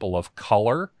affected people of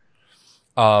color,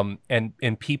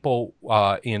 and people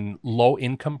in low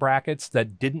income brackets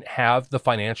that didn't have the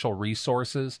financial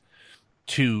resources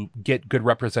to get good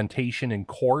representation in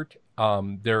court.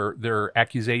 Their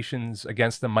accusations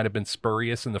against them might have been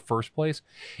spurious in the first place.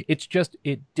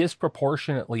 It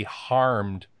disproportionately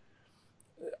harmed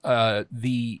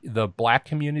the Black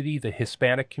community, the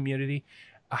Hispanic community.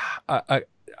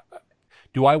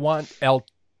 Do I want El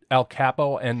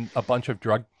Capo and a bunch of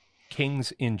drug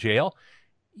kings in jail?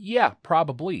 Yeah,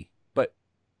 probably. But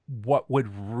what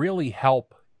would really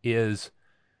help is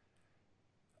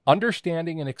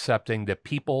understanding and accepting that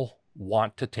people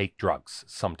want to take drugs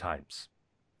sometimes.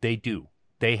 They do.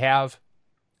 They have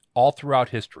all throughout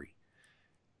history.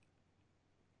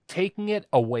 Taking it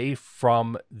away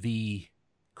from the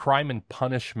crime and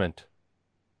punishment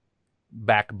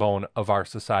backbone of our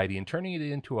society and turning it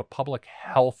into a public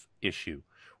health issue,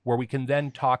 where we can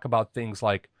then talk about things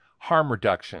like harm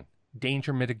reduction,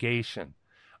 danger mitigation.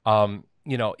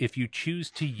 If you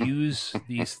choose to use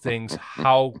these things,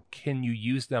 how can you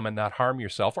use them and not harm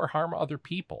yourself or harm other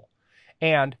people?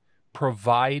 And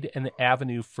provide an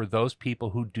avenue for those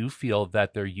people who do feel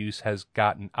that their use has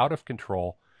gotten out of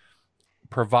control.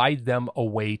 Provide them a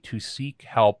way to seek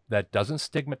help that doesn't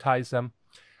stigmatize them.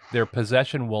 Their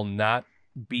possession will not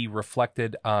be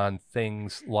reflected on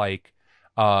things like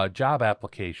job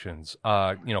applications,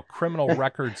 criminal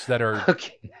records that are...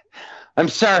 Okay. I'm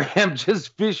sorry. I'm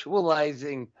just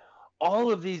visualizing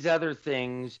all of these other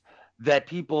things that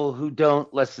people who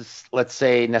don't, let's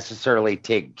say, necessarily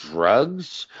take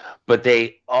drugs, but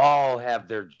they all have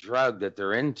their drug that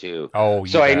they're into. Oh,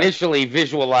 so I initially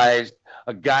visualized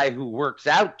a guy who works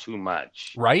out too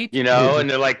much, right? You know, and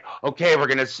they're like, okay, we're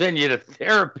going to send you to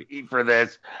therapy for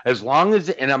this, as long as,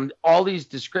 and I'm all these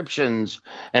descriptions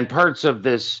and parts of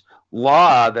this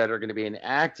law that are going to be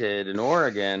enacted in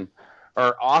Oregon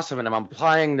are awesome, and I'm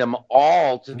applying them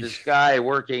all to this guy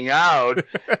working out.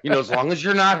 You know, as long as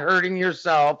you're not hurting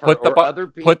yourself or other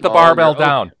people. Put the barbell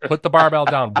down. Put the barbell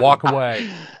down. Walk away.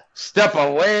 Step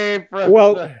away from.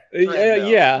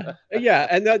 Yeah,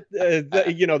 and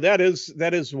that you know, that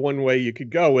is one way you could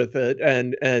go with it,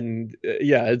 and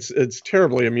yeah, it's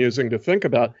terribly amusing to think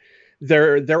about.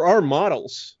 There are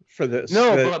models for this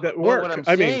that work. What I'm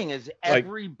saying is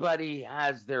everybody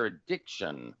has their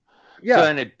addiction. Yeah. So,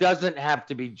 and it doesn't have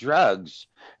to be drugs.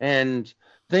 And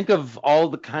think of all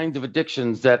the kinds of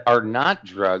addictions that are not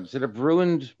drugs that have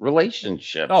ruined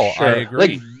relationships. Oh, sure. I agree.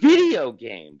 Like video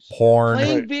games. Porn.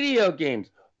 Playing video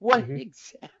games. What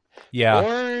exactly? Yeah.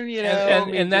 Porn, you know.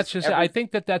 And that's just, I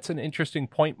think that's an interesting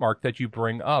point, Mark, that you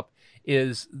bring up,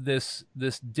 is this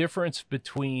difference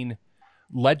between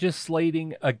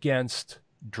legislating against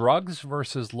drugs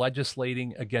versus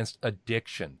legislating against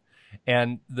addiction.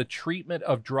 And the treatment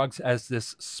of drugs as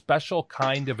this special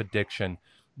kind of addiction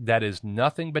that is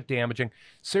nothing but damaging.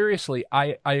 Seriously,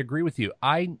 I agree with you.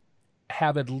 I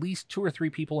have at least 2 or 3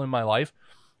 people in my life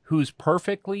whose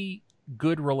perfectly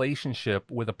good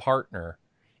relationship with a partner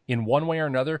in one way or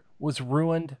another was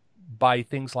ruined by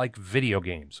things like video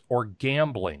games or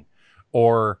gambling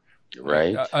or,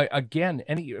 right. Again,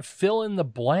 fill in the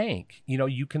blank. You know,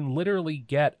 you can literally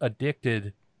get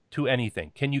addicted to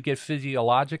anything. Can you get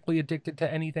physiologically addicted to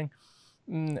anything?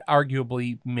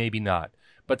 Arguably, maybe not.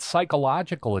 But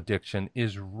psychological addiction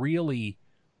is really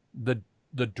the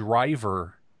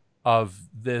driver of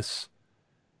this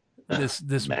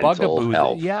bugaboo.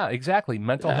 Health. Yeah, exactly.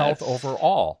 Mental health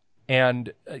overall.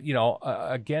 And, you know,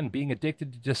 again, being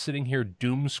addicted to just sitting here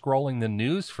doom scrolling the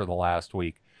news for the last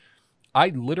week, I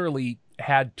literally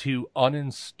had to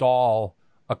uninstall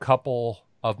a couple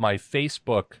of my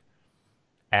Facebook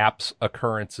apps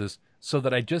occurrences so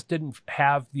that I just didn't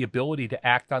have the ability to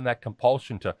act on that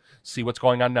compulsion to see what's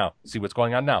going on now. See what's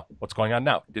going on now. What's going on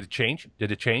now? Did it change?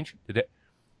 Did it change? Did it?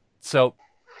 So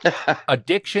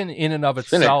addiction in and of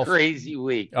itself. It's been a crazy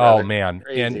week. Oh man.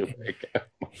 Week.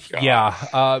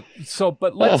 Yeah. So,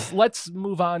 but let's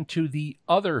move on to the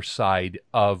other side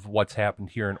of what's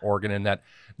happened here in Oregon, and that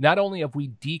not only have we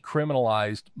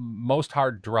decriminalized most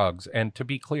hard drugs, and to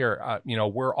be clear, you know,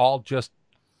 we're all just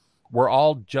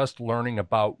learning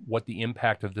about what the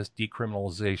impact of this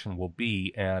decriminalization will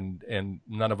be, and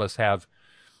none of us have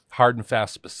hard and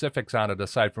fast specifics on it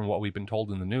aside from what we've been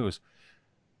told in the news.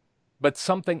 But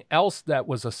something else that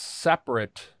was a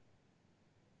separate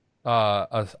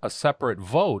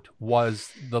vote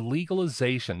was the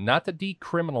legalization, not the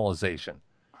decriminalization,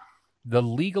 the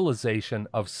legalization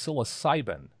of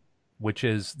psilocybin, which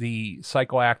is the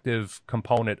psychoactive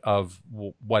component of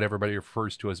what everybody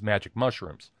refers to as magic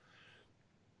mushrooms.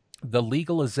 The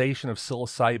legalization of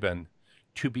psilocybin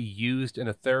to be used in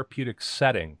a therapeutic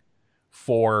setting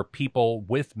for people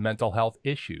with mental health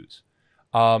issues.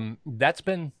 That's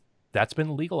been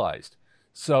legalized.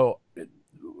 So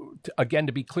again,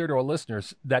 to be clear to our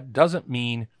listeners, that doesn't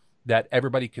mean that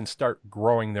everybody can start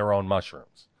growing their own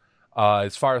mushrooms.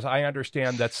 As far as I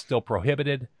understand, that's still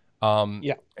prohibited. And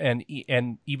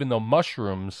even though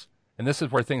mushrooms, and this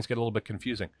is where things get a little bit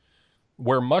confusing,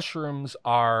 where mushrooms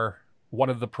are one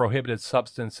of the prohibited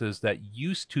substances that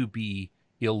used to be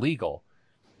illegal,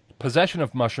 possession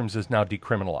of mushrooms is now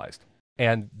decriminalized.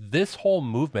 And this whole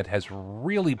movement has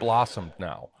really blossomed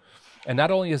now. And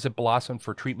not only has it blossomed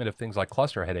for treatment of things like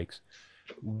cluster headaches,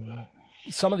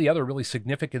 some of the other really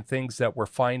significant things that we're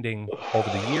finding over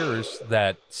the years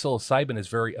that psilocybin is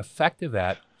very effective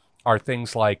at are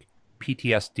things like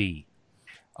PTSD,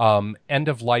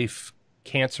 end-of-life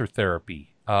cancer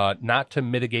therapy, not to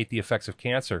mitigate the effects of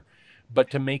cancer, but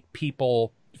to make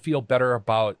people feel better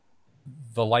about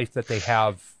the life that they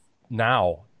have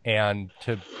now and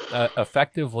to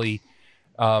effectively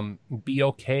be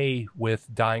okay with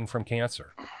dying from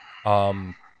cancer.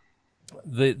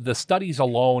 The studies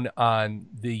alone on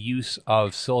the use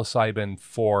of psilocybin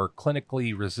for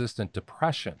clinically resistant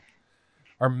depression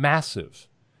are massive.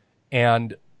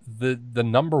 And the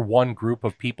number one group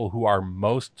of people who are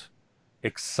most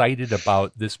excited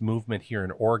about this movement here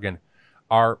in Oregon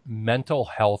are mental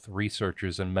health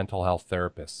researchers and mental health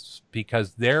therapists,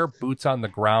 because their boots on the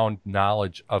ground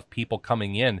knowledge of people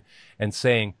coming in and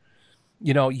saying,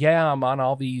 you know, yeah, I'm on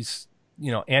all these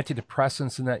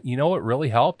antidepressants and that. You know what really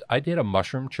helped? I did a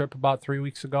mushroom trip about 3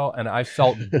 weeks ago, and I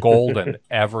felt golden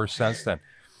ever since then.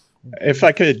 If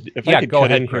I could go cut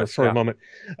ahead, in here Chris, for a moment,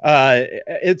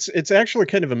 it's actually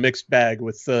kind of a mixed bag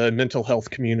with the mental health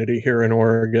community here in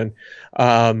Oregon.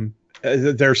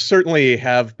 There certainly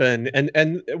have been,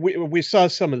 and we saw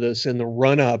some of this in the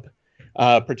run up,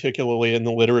 particularly in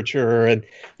the literature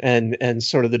and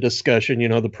sort of the discussion,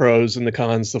 the pros and the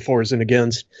cons, the fors and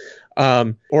against.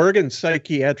 Oregon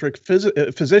Psychiatric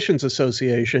Physicians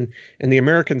Association and the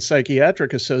American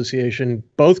Psychiatric Association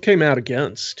both came out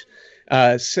against.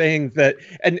 Saying that,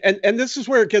 and this is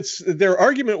where their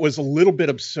argument was a little bit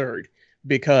absurd,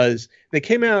 because they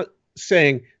came out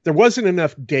saying there wasn't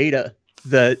enough data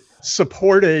that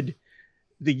supported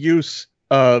the use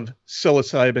of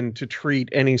psilocybin to treat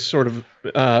any sort of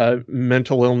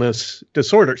mental illness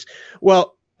disorders.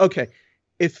 Well, okay,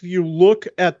 if you look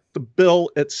at the bill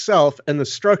itself and the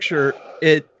structure,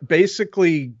 it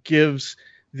basically gives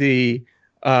the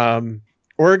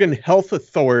Oregon Health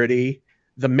Authority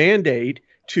the mandate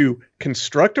to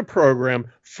construct a program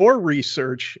for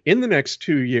research in the next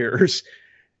 2 years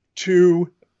to,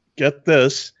 get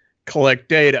this, collect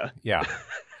data. Yeah.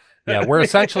 Yeah, we're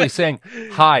essentially saying,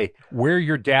 hi, we're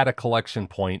your data collection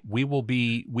point. We will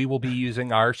be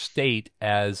using our state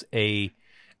as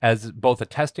both a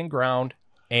testing ground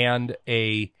and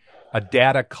a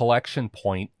data collection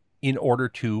point in order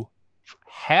to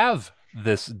have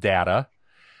this data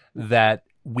that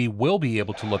we will be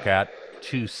able to look at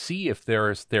to see if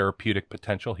there is therapeutic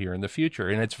potential here in the future.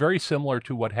 And it's very similar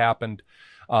to what happened,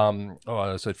 4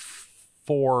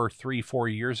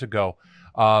 years ago,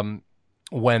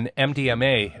 when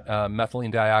MDMA,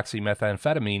 methylene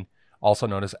dioxymethamphetamine, also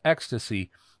known as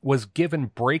ecstasy, was given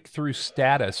breakthrough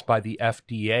status by the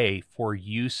FDA for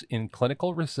use in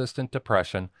clinical resistant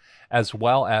depression, as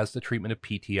well as the treatment of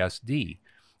PTSD.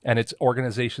 And it's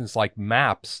organizations like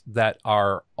MAPS that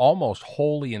are almost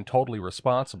wholly and totally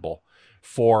responsible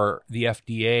for the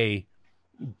FDA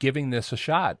giving this a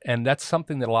shot. And that's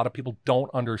something that a lot of people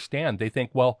don't understand. They think,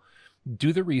 well,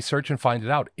 do the research and find it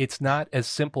out. It's not as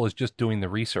simple as just doing the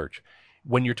research.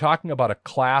 When you're talking about a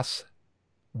class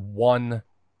 1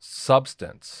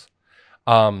 substance,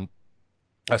 a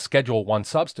Schedule 1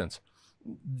 substance,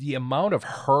 the amount of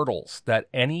hurdles that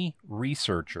any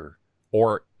researcher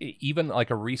or even like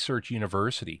a research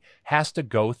university has to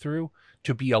go through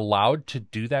to be allowed to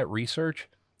do that research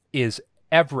is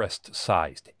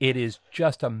Everest-sized. It is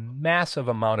just a massive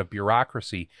amount of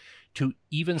bureaucracy to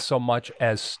even so much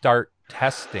as start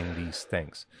testing these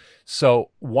things.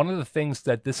 So one of the things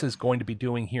that this is going to be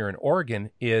doing here in Oregon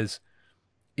is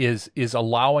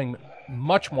allowing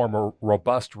much more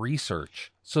robust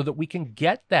research so that we can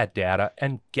get that data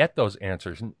and get those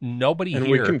answers. Nobody and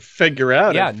here, we can figure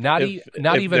out. Yeah, if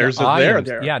not even there's a I there am.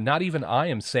 there. Yeah, not even I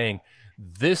am saying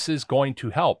this is going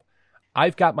to help.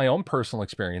 I've got my own personal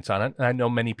experience on it, and I know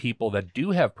many people that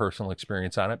do have personal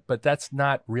experience on it, but that's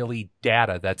not really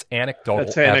data. That's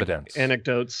anecdotal evidence.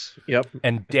 Anecdotes, yep.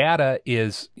 And data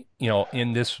is,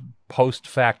 in this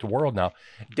post-fact world now,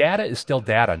 data is still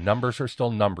data. Numbers are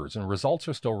still numbers, and results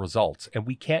are still results. And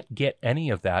we can't get any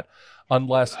of that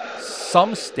unless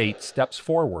some state steps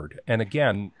forward. And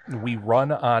again, we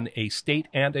run on a state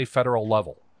and a federal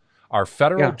level. Our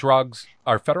federal drug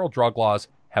laws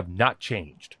have not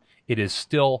changed. It is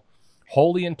still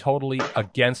wholly and totally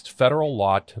against federal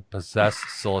law to possess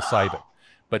psilocybin.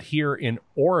 But here in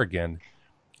Oregon,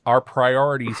 our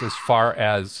priorities as far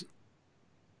as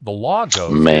the law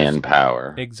goes,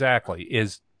 manpower,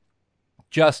 is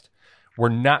just, we're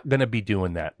not going to be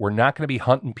doing that. We're not going to be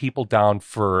hunting people down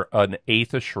for an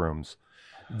eighth of shrooms.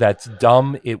 That's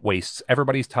dumb. It wastes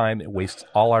everybody's time. It wastes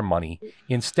all our money.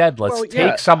 Instead, let's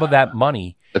take some of that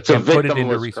money and put it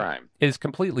into research. Crime. It is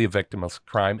completely a victimless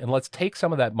crime. And let's take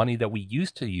some of that money that we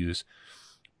used to use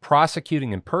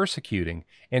prosecuting and persecuting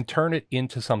and turn it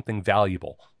into something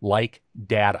valuable, like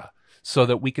data, so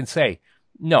that we can say,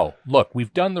 no, look,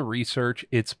 we've done the research.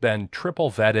 It's been triple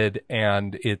vetted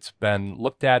and it's been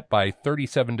looked at by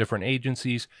 37 different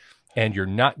agencies. And you're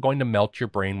not going to melt your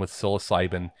brain with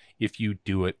psilocybin if you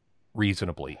do it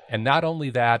reasonably. And not only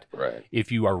that,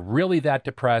 if you are really that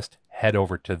depressed, head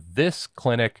over to this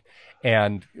clinic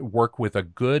and work with a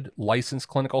good licensed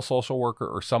clinical social worker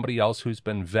or somebody else who's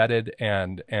been vetted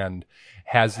and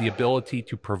has the ability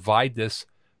to provide this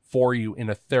for you in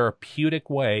a therapeutic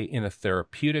way, in a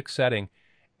therapeutic setting.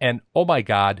 And, oh my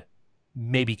God,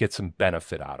 maybe get some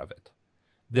benefit out of it.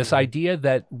 This idea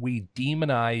that we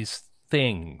demonize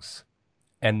things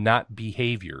and not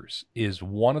behaviors is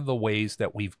one of the ways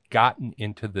that we've gotten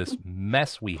into this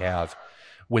mess we have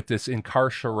with this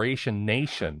incarceration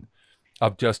nation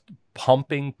of just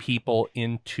pumping people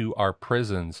into our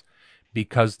prisons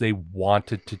because they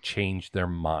wanted to change their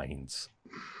minds.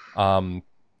 And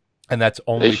that's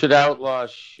only... They should outlaw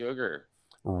sugar.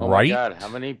 Right? Oh my God,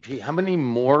 how many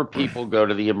more people go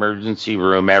to the emergency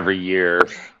room every year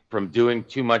from doing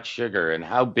too much sugar? And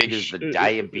how big is the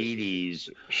diabetes?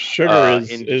 Sugar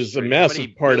is a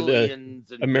massive part of the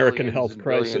American health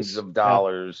crisis. Billions of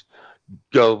dollars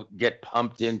go get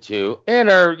pumped into and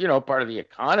are, part of the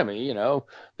economy.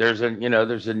 There's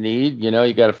a need,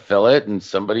 you got to fill it, and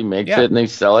somebody makes it and they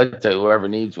sell it to whoever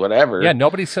needs whatever. Yeah,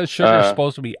 nobody says sugar is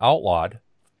supposed to be outlawed.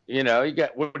 What are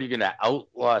you going to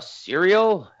outlaw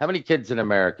cereal? How many kids in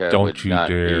America don't you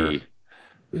dare?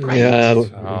 Right. Yeah,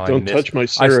 don't touch my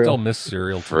cereal. I still miss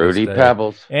cereal. Fruity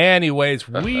Pebbles. Anyways,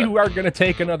 we are going to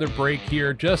take another break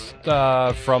here, just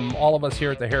from all of us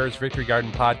here at the Herer'S Victory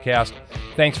Garden podcast.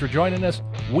 Thanks for joining us.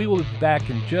 We will be back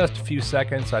in just a few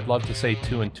seconds. I'd love to say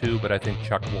 2 and 2, but I think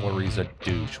Chuck Woolery's a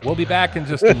douche. We'll be back in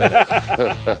just a minute.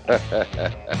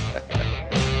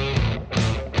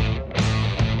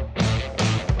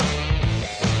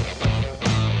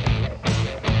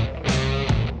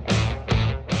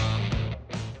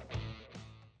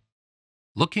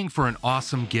 Looking for an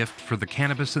awesome gift for the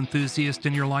cannabis enthusiast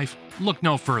in your life? Look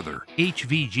no further.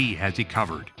 HVG has you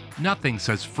covered. Nothing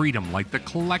says freedom like the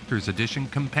collector's edition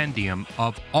compendium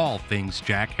of all things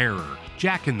Jack Herer.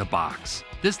 Jack in the Box.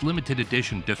 This limited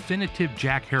edition definitive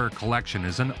Jack Herer collection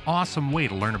is an awesome way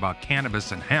to learn about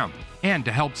cannabis and hemp, and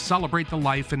to help celebrate the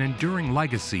life and enduring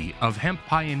legacy of hemp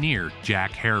pioneer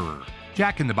Jack Herer.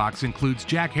 Jack in the Box includes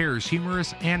Jack Herer's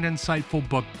humorous and insightful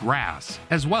book, Grass,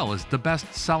 as well as the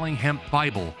best-selling hemp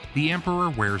Bible, The Emperor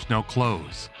Wears No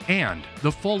Clothes, and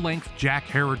the full-length Jack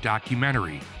Herer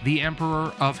documentary, The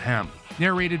Emperor of Hemp,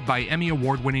 narrated by Emmy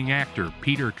Award-winning actor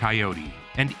Peter Coyote.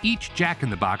 And each Jack in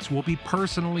the Box will be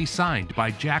personally signed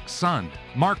by Jack's son,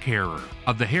 Mark Herer,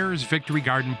 of the Herer'S Victory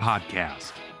Garden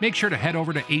podcast. Make sure to head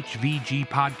over to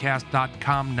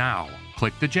hvgpodcast.com now.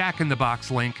 Click the Jack in the Box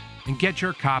link and get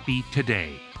your copy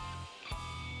today.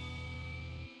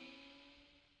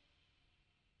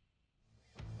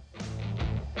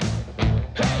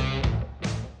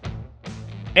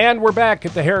 And we're back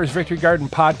at the Herer'S Victory Garden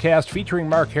podcast featuring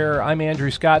Mark Herer. I'm Andrew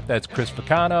Scott. That's Chris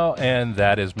Picano, and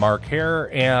that is Mark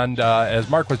Herer. And as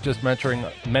Mark was just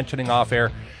mentioning off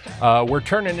air, we're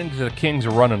turning into the Kings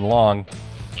of Running Long.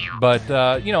 But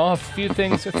a few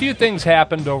things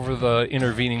happened over the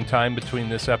intervening time between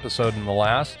this episode and the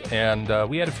last, and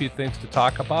we had a few things to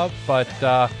talk about, but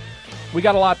we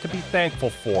got a lot to be thankful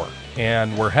for,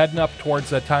 and we're heading up towards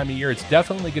that time of year. It's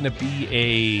definitely going to be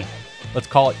a, let's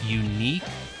call it, unique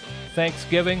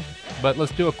Thanksgiving, but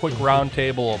let's do a quick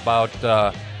roundtable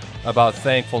about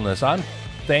thankfulness. I'm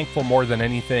thankful more than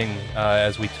anything,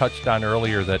 as we touched on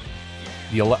earlier, that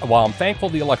while I'm thankful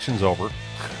the election's over.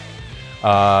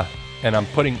 And I'm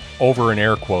putting over in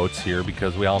air quotes here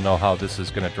because we all know how this is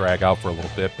going to drag out for a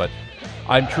little bit, but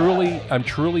I'm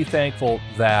truly thankful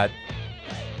that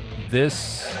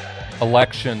this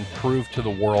election proved to the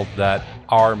world that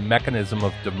our mechanism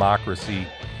of democracy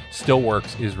still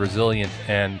works, is resilient,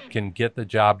 and can get the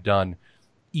job done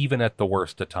even at the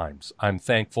worst of times. I'm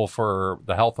thankful for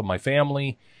the health of my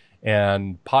family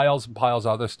and piles of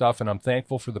other stuff, and I'm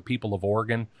thankful for the people of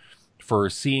Oregon for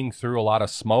seeing through a lot of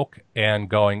smoke and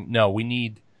going, no, we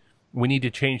need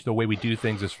to change the way we do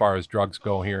things as far as drugs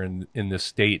go here in this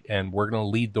state, and we're going to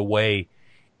lead the way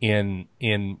in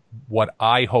what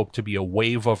I hope to be a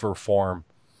wave of reform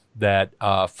that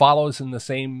follows in the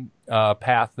same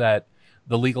path that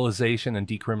the legalization and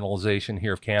decriminalization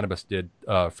here of cannabis did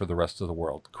for the rest of the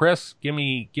world. Chris, give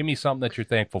me something that you're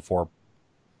thankful for.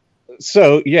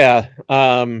 So yeah,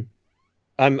 I'm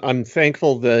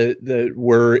thankful that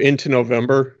we're into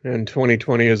November and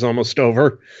 2020 is almost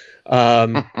over,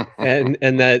 and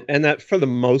that for the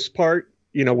most part,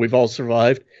 we've all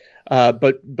survived.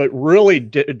 But really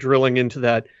drilling into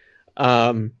that,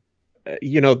 I'm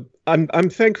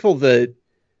thankful that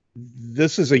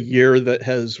this is a year that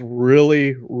has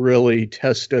really, really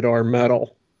tested our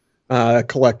mettle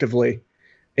collectively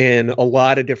in a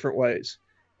lot of different ways,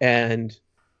 and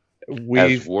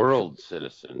as world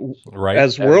citizens, right?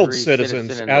 As world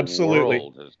citizens,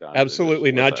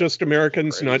 absolutely, not just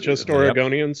Americans, not just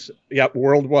Oregonians,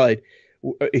 worldwide.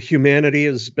 Humanity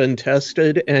has been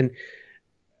tested, and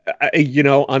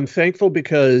I'm thankful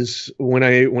because when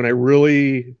I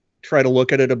really try to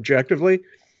look at it objectively,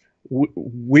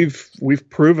 we've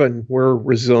proven we're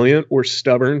resilient, we're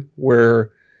stubborn, we're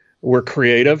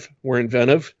creative, we're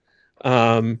inventive.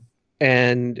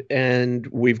 And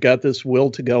we've got this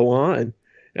will to go on,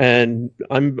 And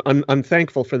I'm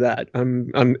thankful for that.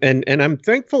 I'm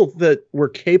thankful that we're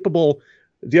capable.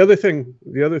 The other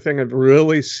thing I've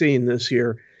really seen this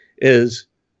year is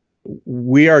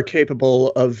we are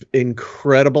capable of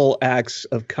incredible acts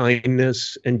of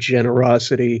kindness and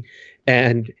generosity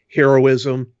and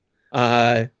heroism,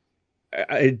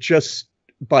 just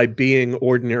by being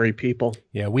ordinary people.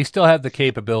 Yeah, we still have the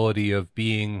capability of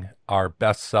being our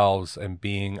best selves and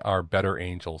being our better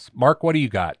angels. Mark, what do you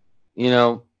got? You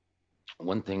know,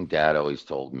 one thing Dad always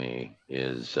told me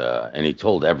is, and he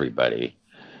told everybody,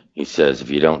 he says, if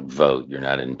you don't vote, you're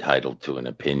not entitled to an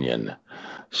opinion.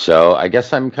 So I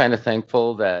guess I'm kind of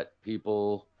thankful that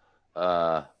people,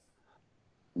 no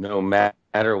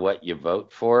matter what you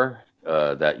vote for,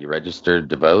 that you registered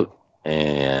to vote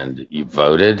and you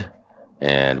voted.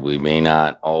 And we may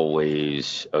not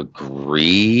always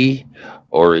agree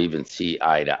or even see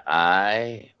eye to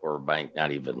eye, or might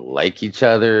not even like each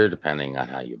other, depending on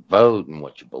how you vote and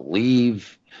what you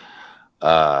believe.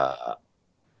 I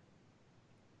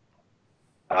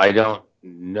don't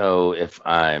know if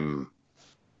I'm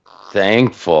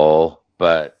thankful,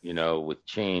 but, with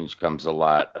change comes a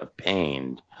lot of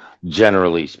pain,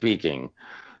 generally speaking.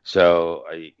 So,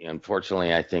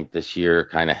 unfortunately, I think this year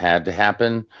kind of had to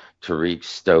happen to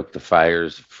stoke the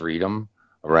fires of freedom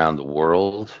around the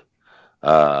world.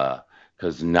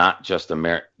 Because not just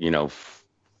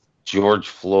George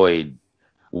Floyd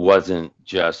wasn't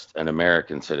just an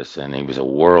American citizen. He was a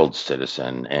world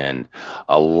citizen. And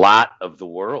a lot of the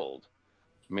world,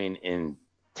 in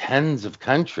tens of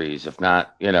countries, if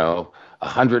not,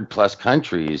 100+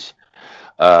 countries,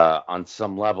 on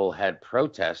some level had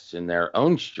protests in their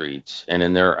own streets and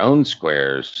in their own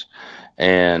squares,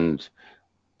 and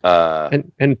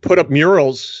put up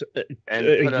murals,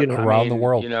 around the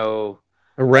world.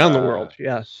 Around the world,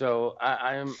 yeah. So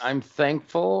I'm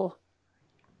thankful,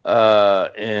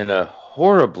 in a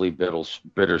horribly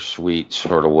bittersweet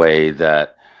sort of way,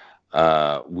 that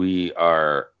we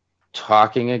are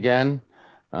talking again.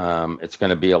 It's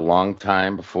going to be a long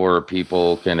time before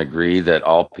people can agree that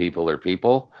all people are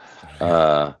people,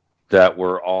 that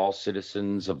we're all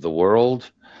citizens of the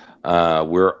world.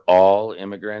 We're all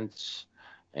immigrants.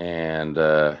 And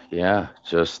I'm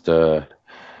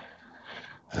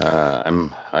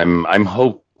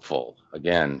hopeful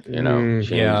again. Change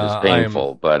is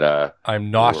painful, but I'm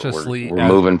nauseously we're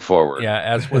moving forward. Yeah,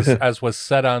 as was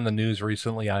said on the news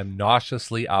recently, I'm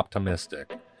nauseously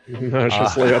optimistic.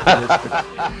 Nauseously optimistic.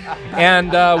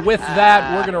 And with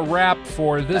that, we're going to wrap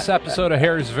for this episode of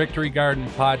Herer'S Victory Garden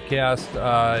podcast.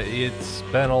 It's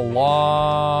been a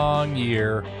long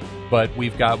year, but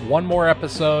we've got one more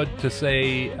episode to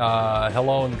say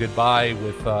hello and goodbye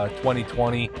with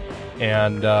 2020.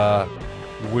 And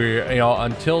we're,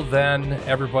 until then,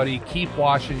 everybody keep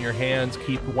washing your hands,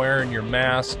 keep wearing your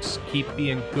masks, keep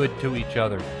being good to each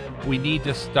other. We need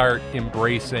to start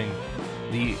embracing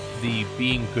the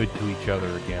being good to each other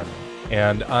again.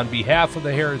 And on behalf of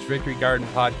the Herer'S Victory Garden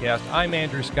podcast, I'm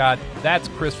Andrew Scott, that's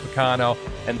Chris Vicano,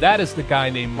 and that is the guy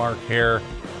named Mark Herer.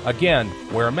 Again,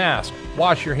 wear a mask,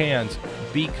 wash your hands,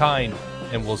 be kind,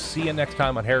 and we'll see you next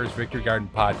time on Herer'S Victory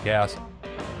Garden podcast.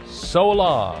 So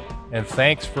long, and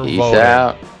thanks for voting.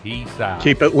 Out. Peace out.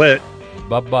 Keep it lit.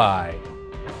 Bye-bye.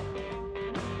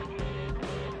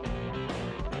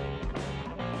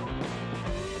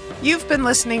 You've been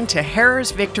listening to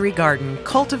Herer'S Victory Garden,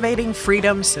 cultivating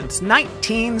freedom since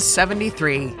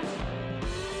 1973.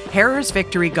 Herer'S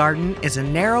Victory Garden is a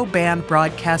narrow-band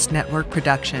broadcast network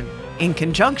production in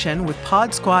conjunction with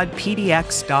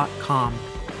PodSquadPDX.com.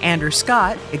 Andrew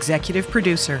Scott, executive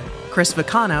producer. Chris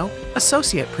Vicano,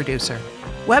 associate producer.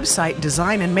 Website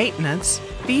design and maintenance,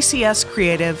 BCS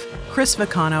Creative, Chris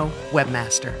Vicano,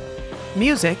 webmaster.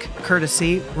 Music,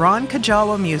 courtesy Ron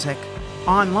Kajawa Music.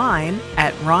 Online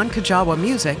at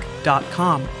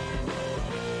ronkajawamusic.com.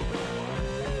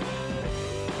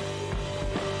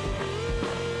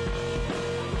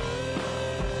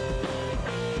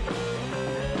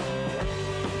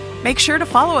 Make sure to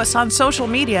follow us on social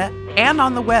media and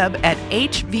on the web at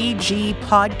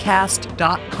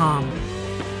hvgpodcast.com.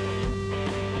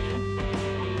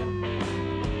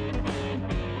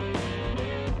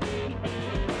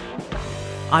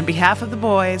 On behalf of the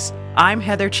boys, I'm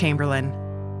Heather Chamberlain.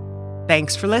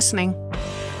 Thanks for listening.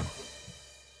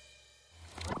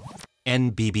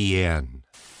 NBBN.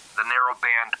 The Narrow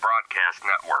Band Broadcast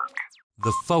Network.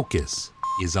 The focus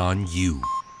is on you.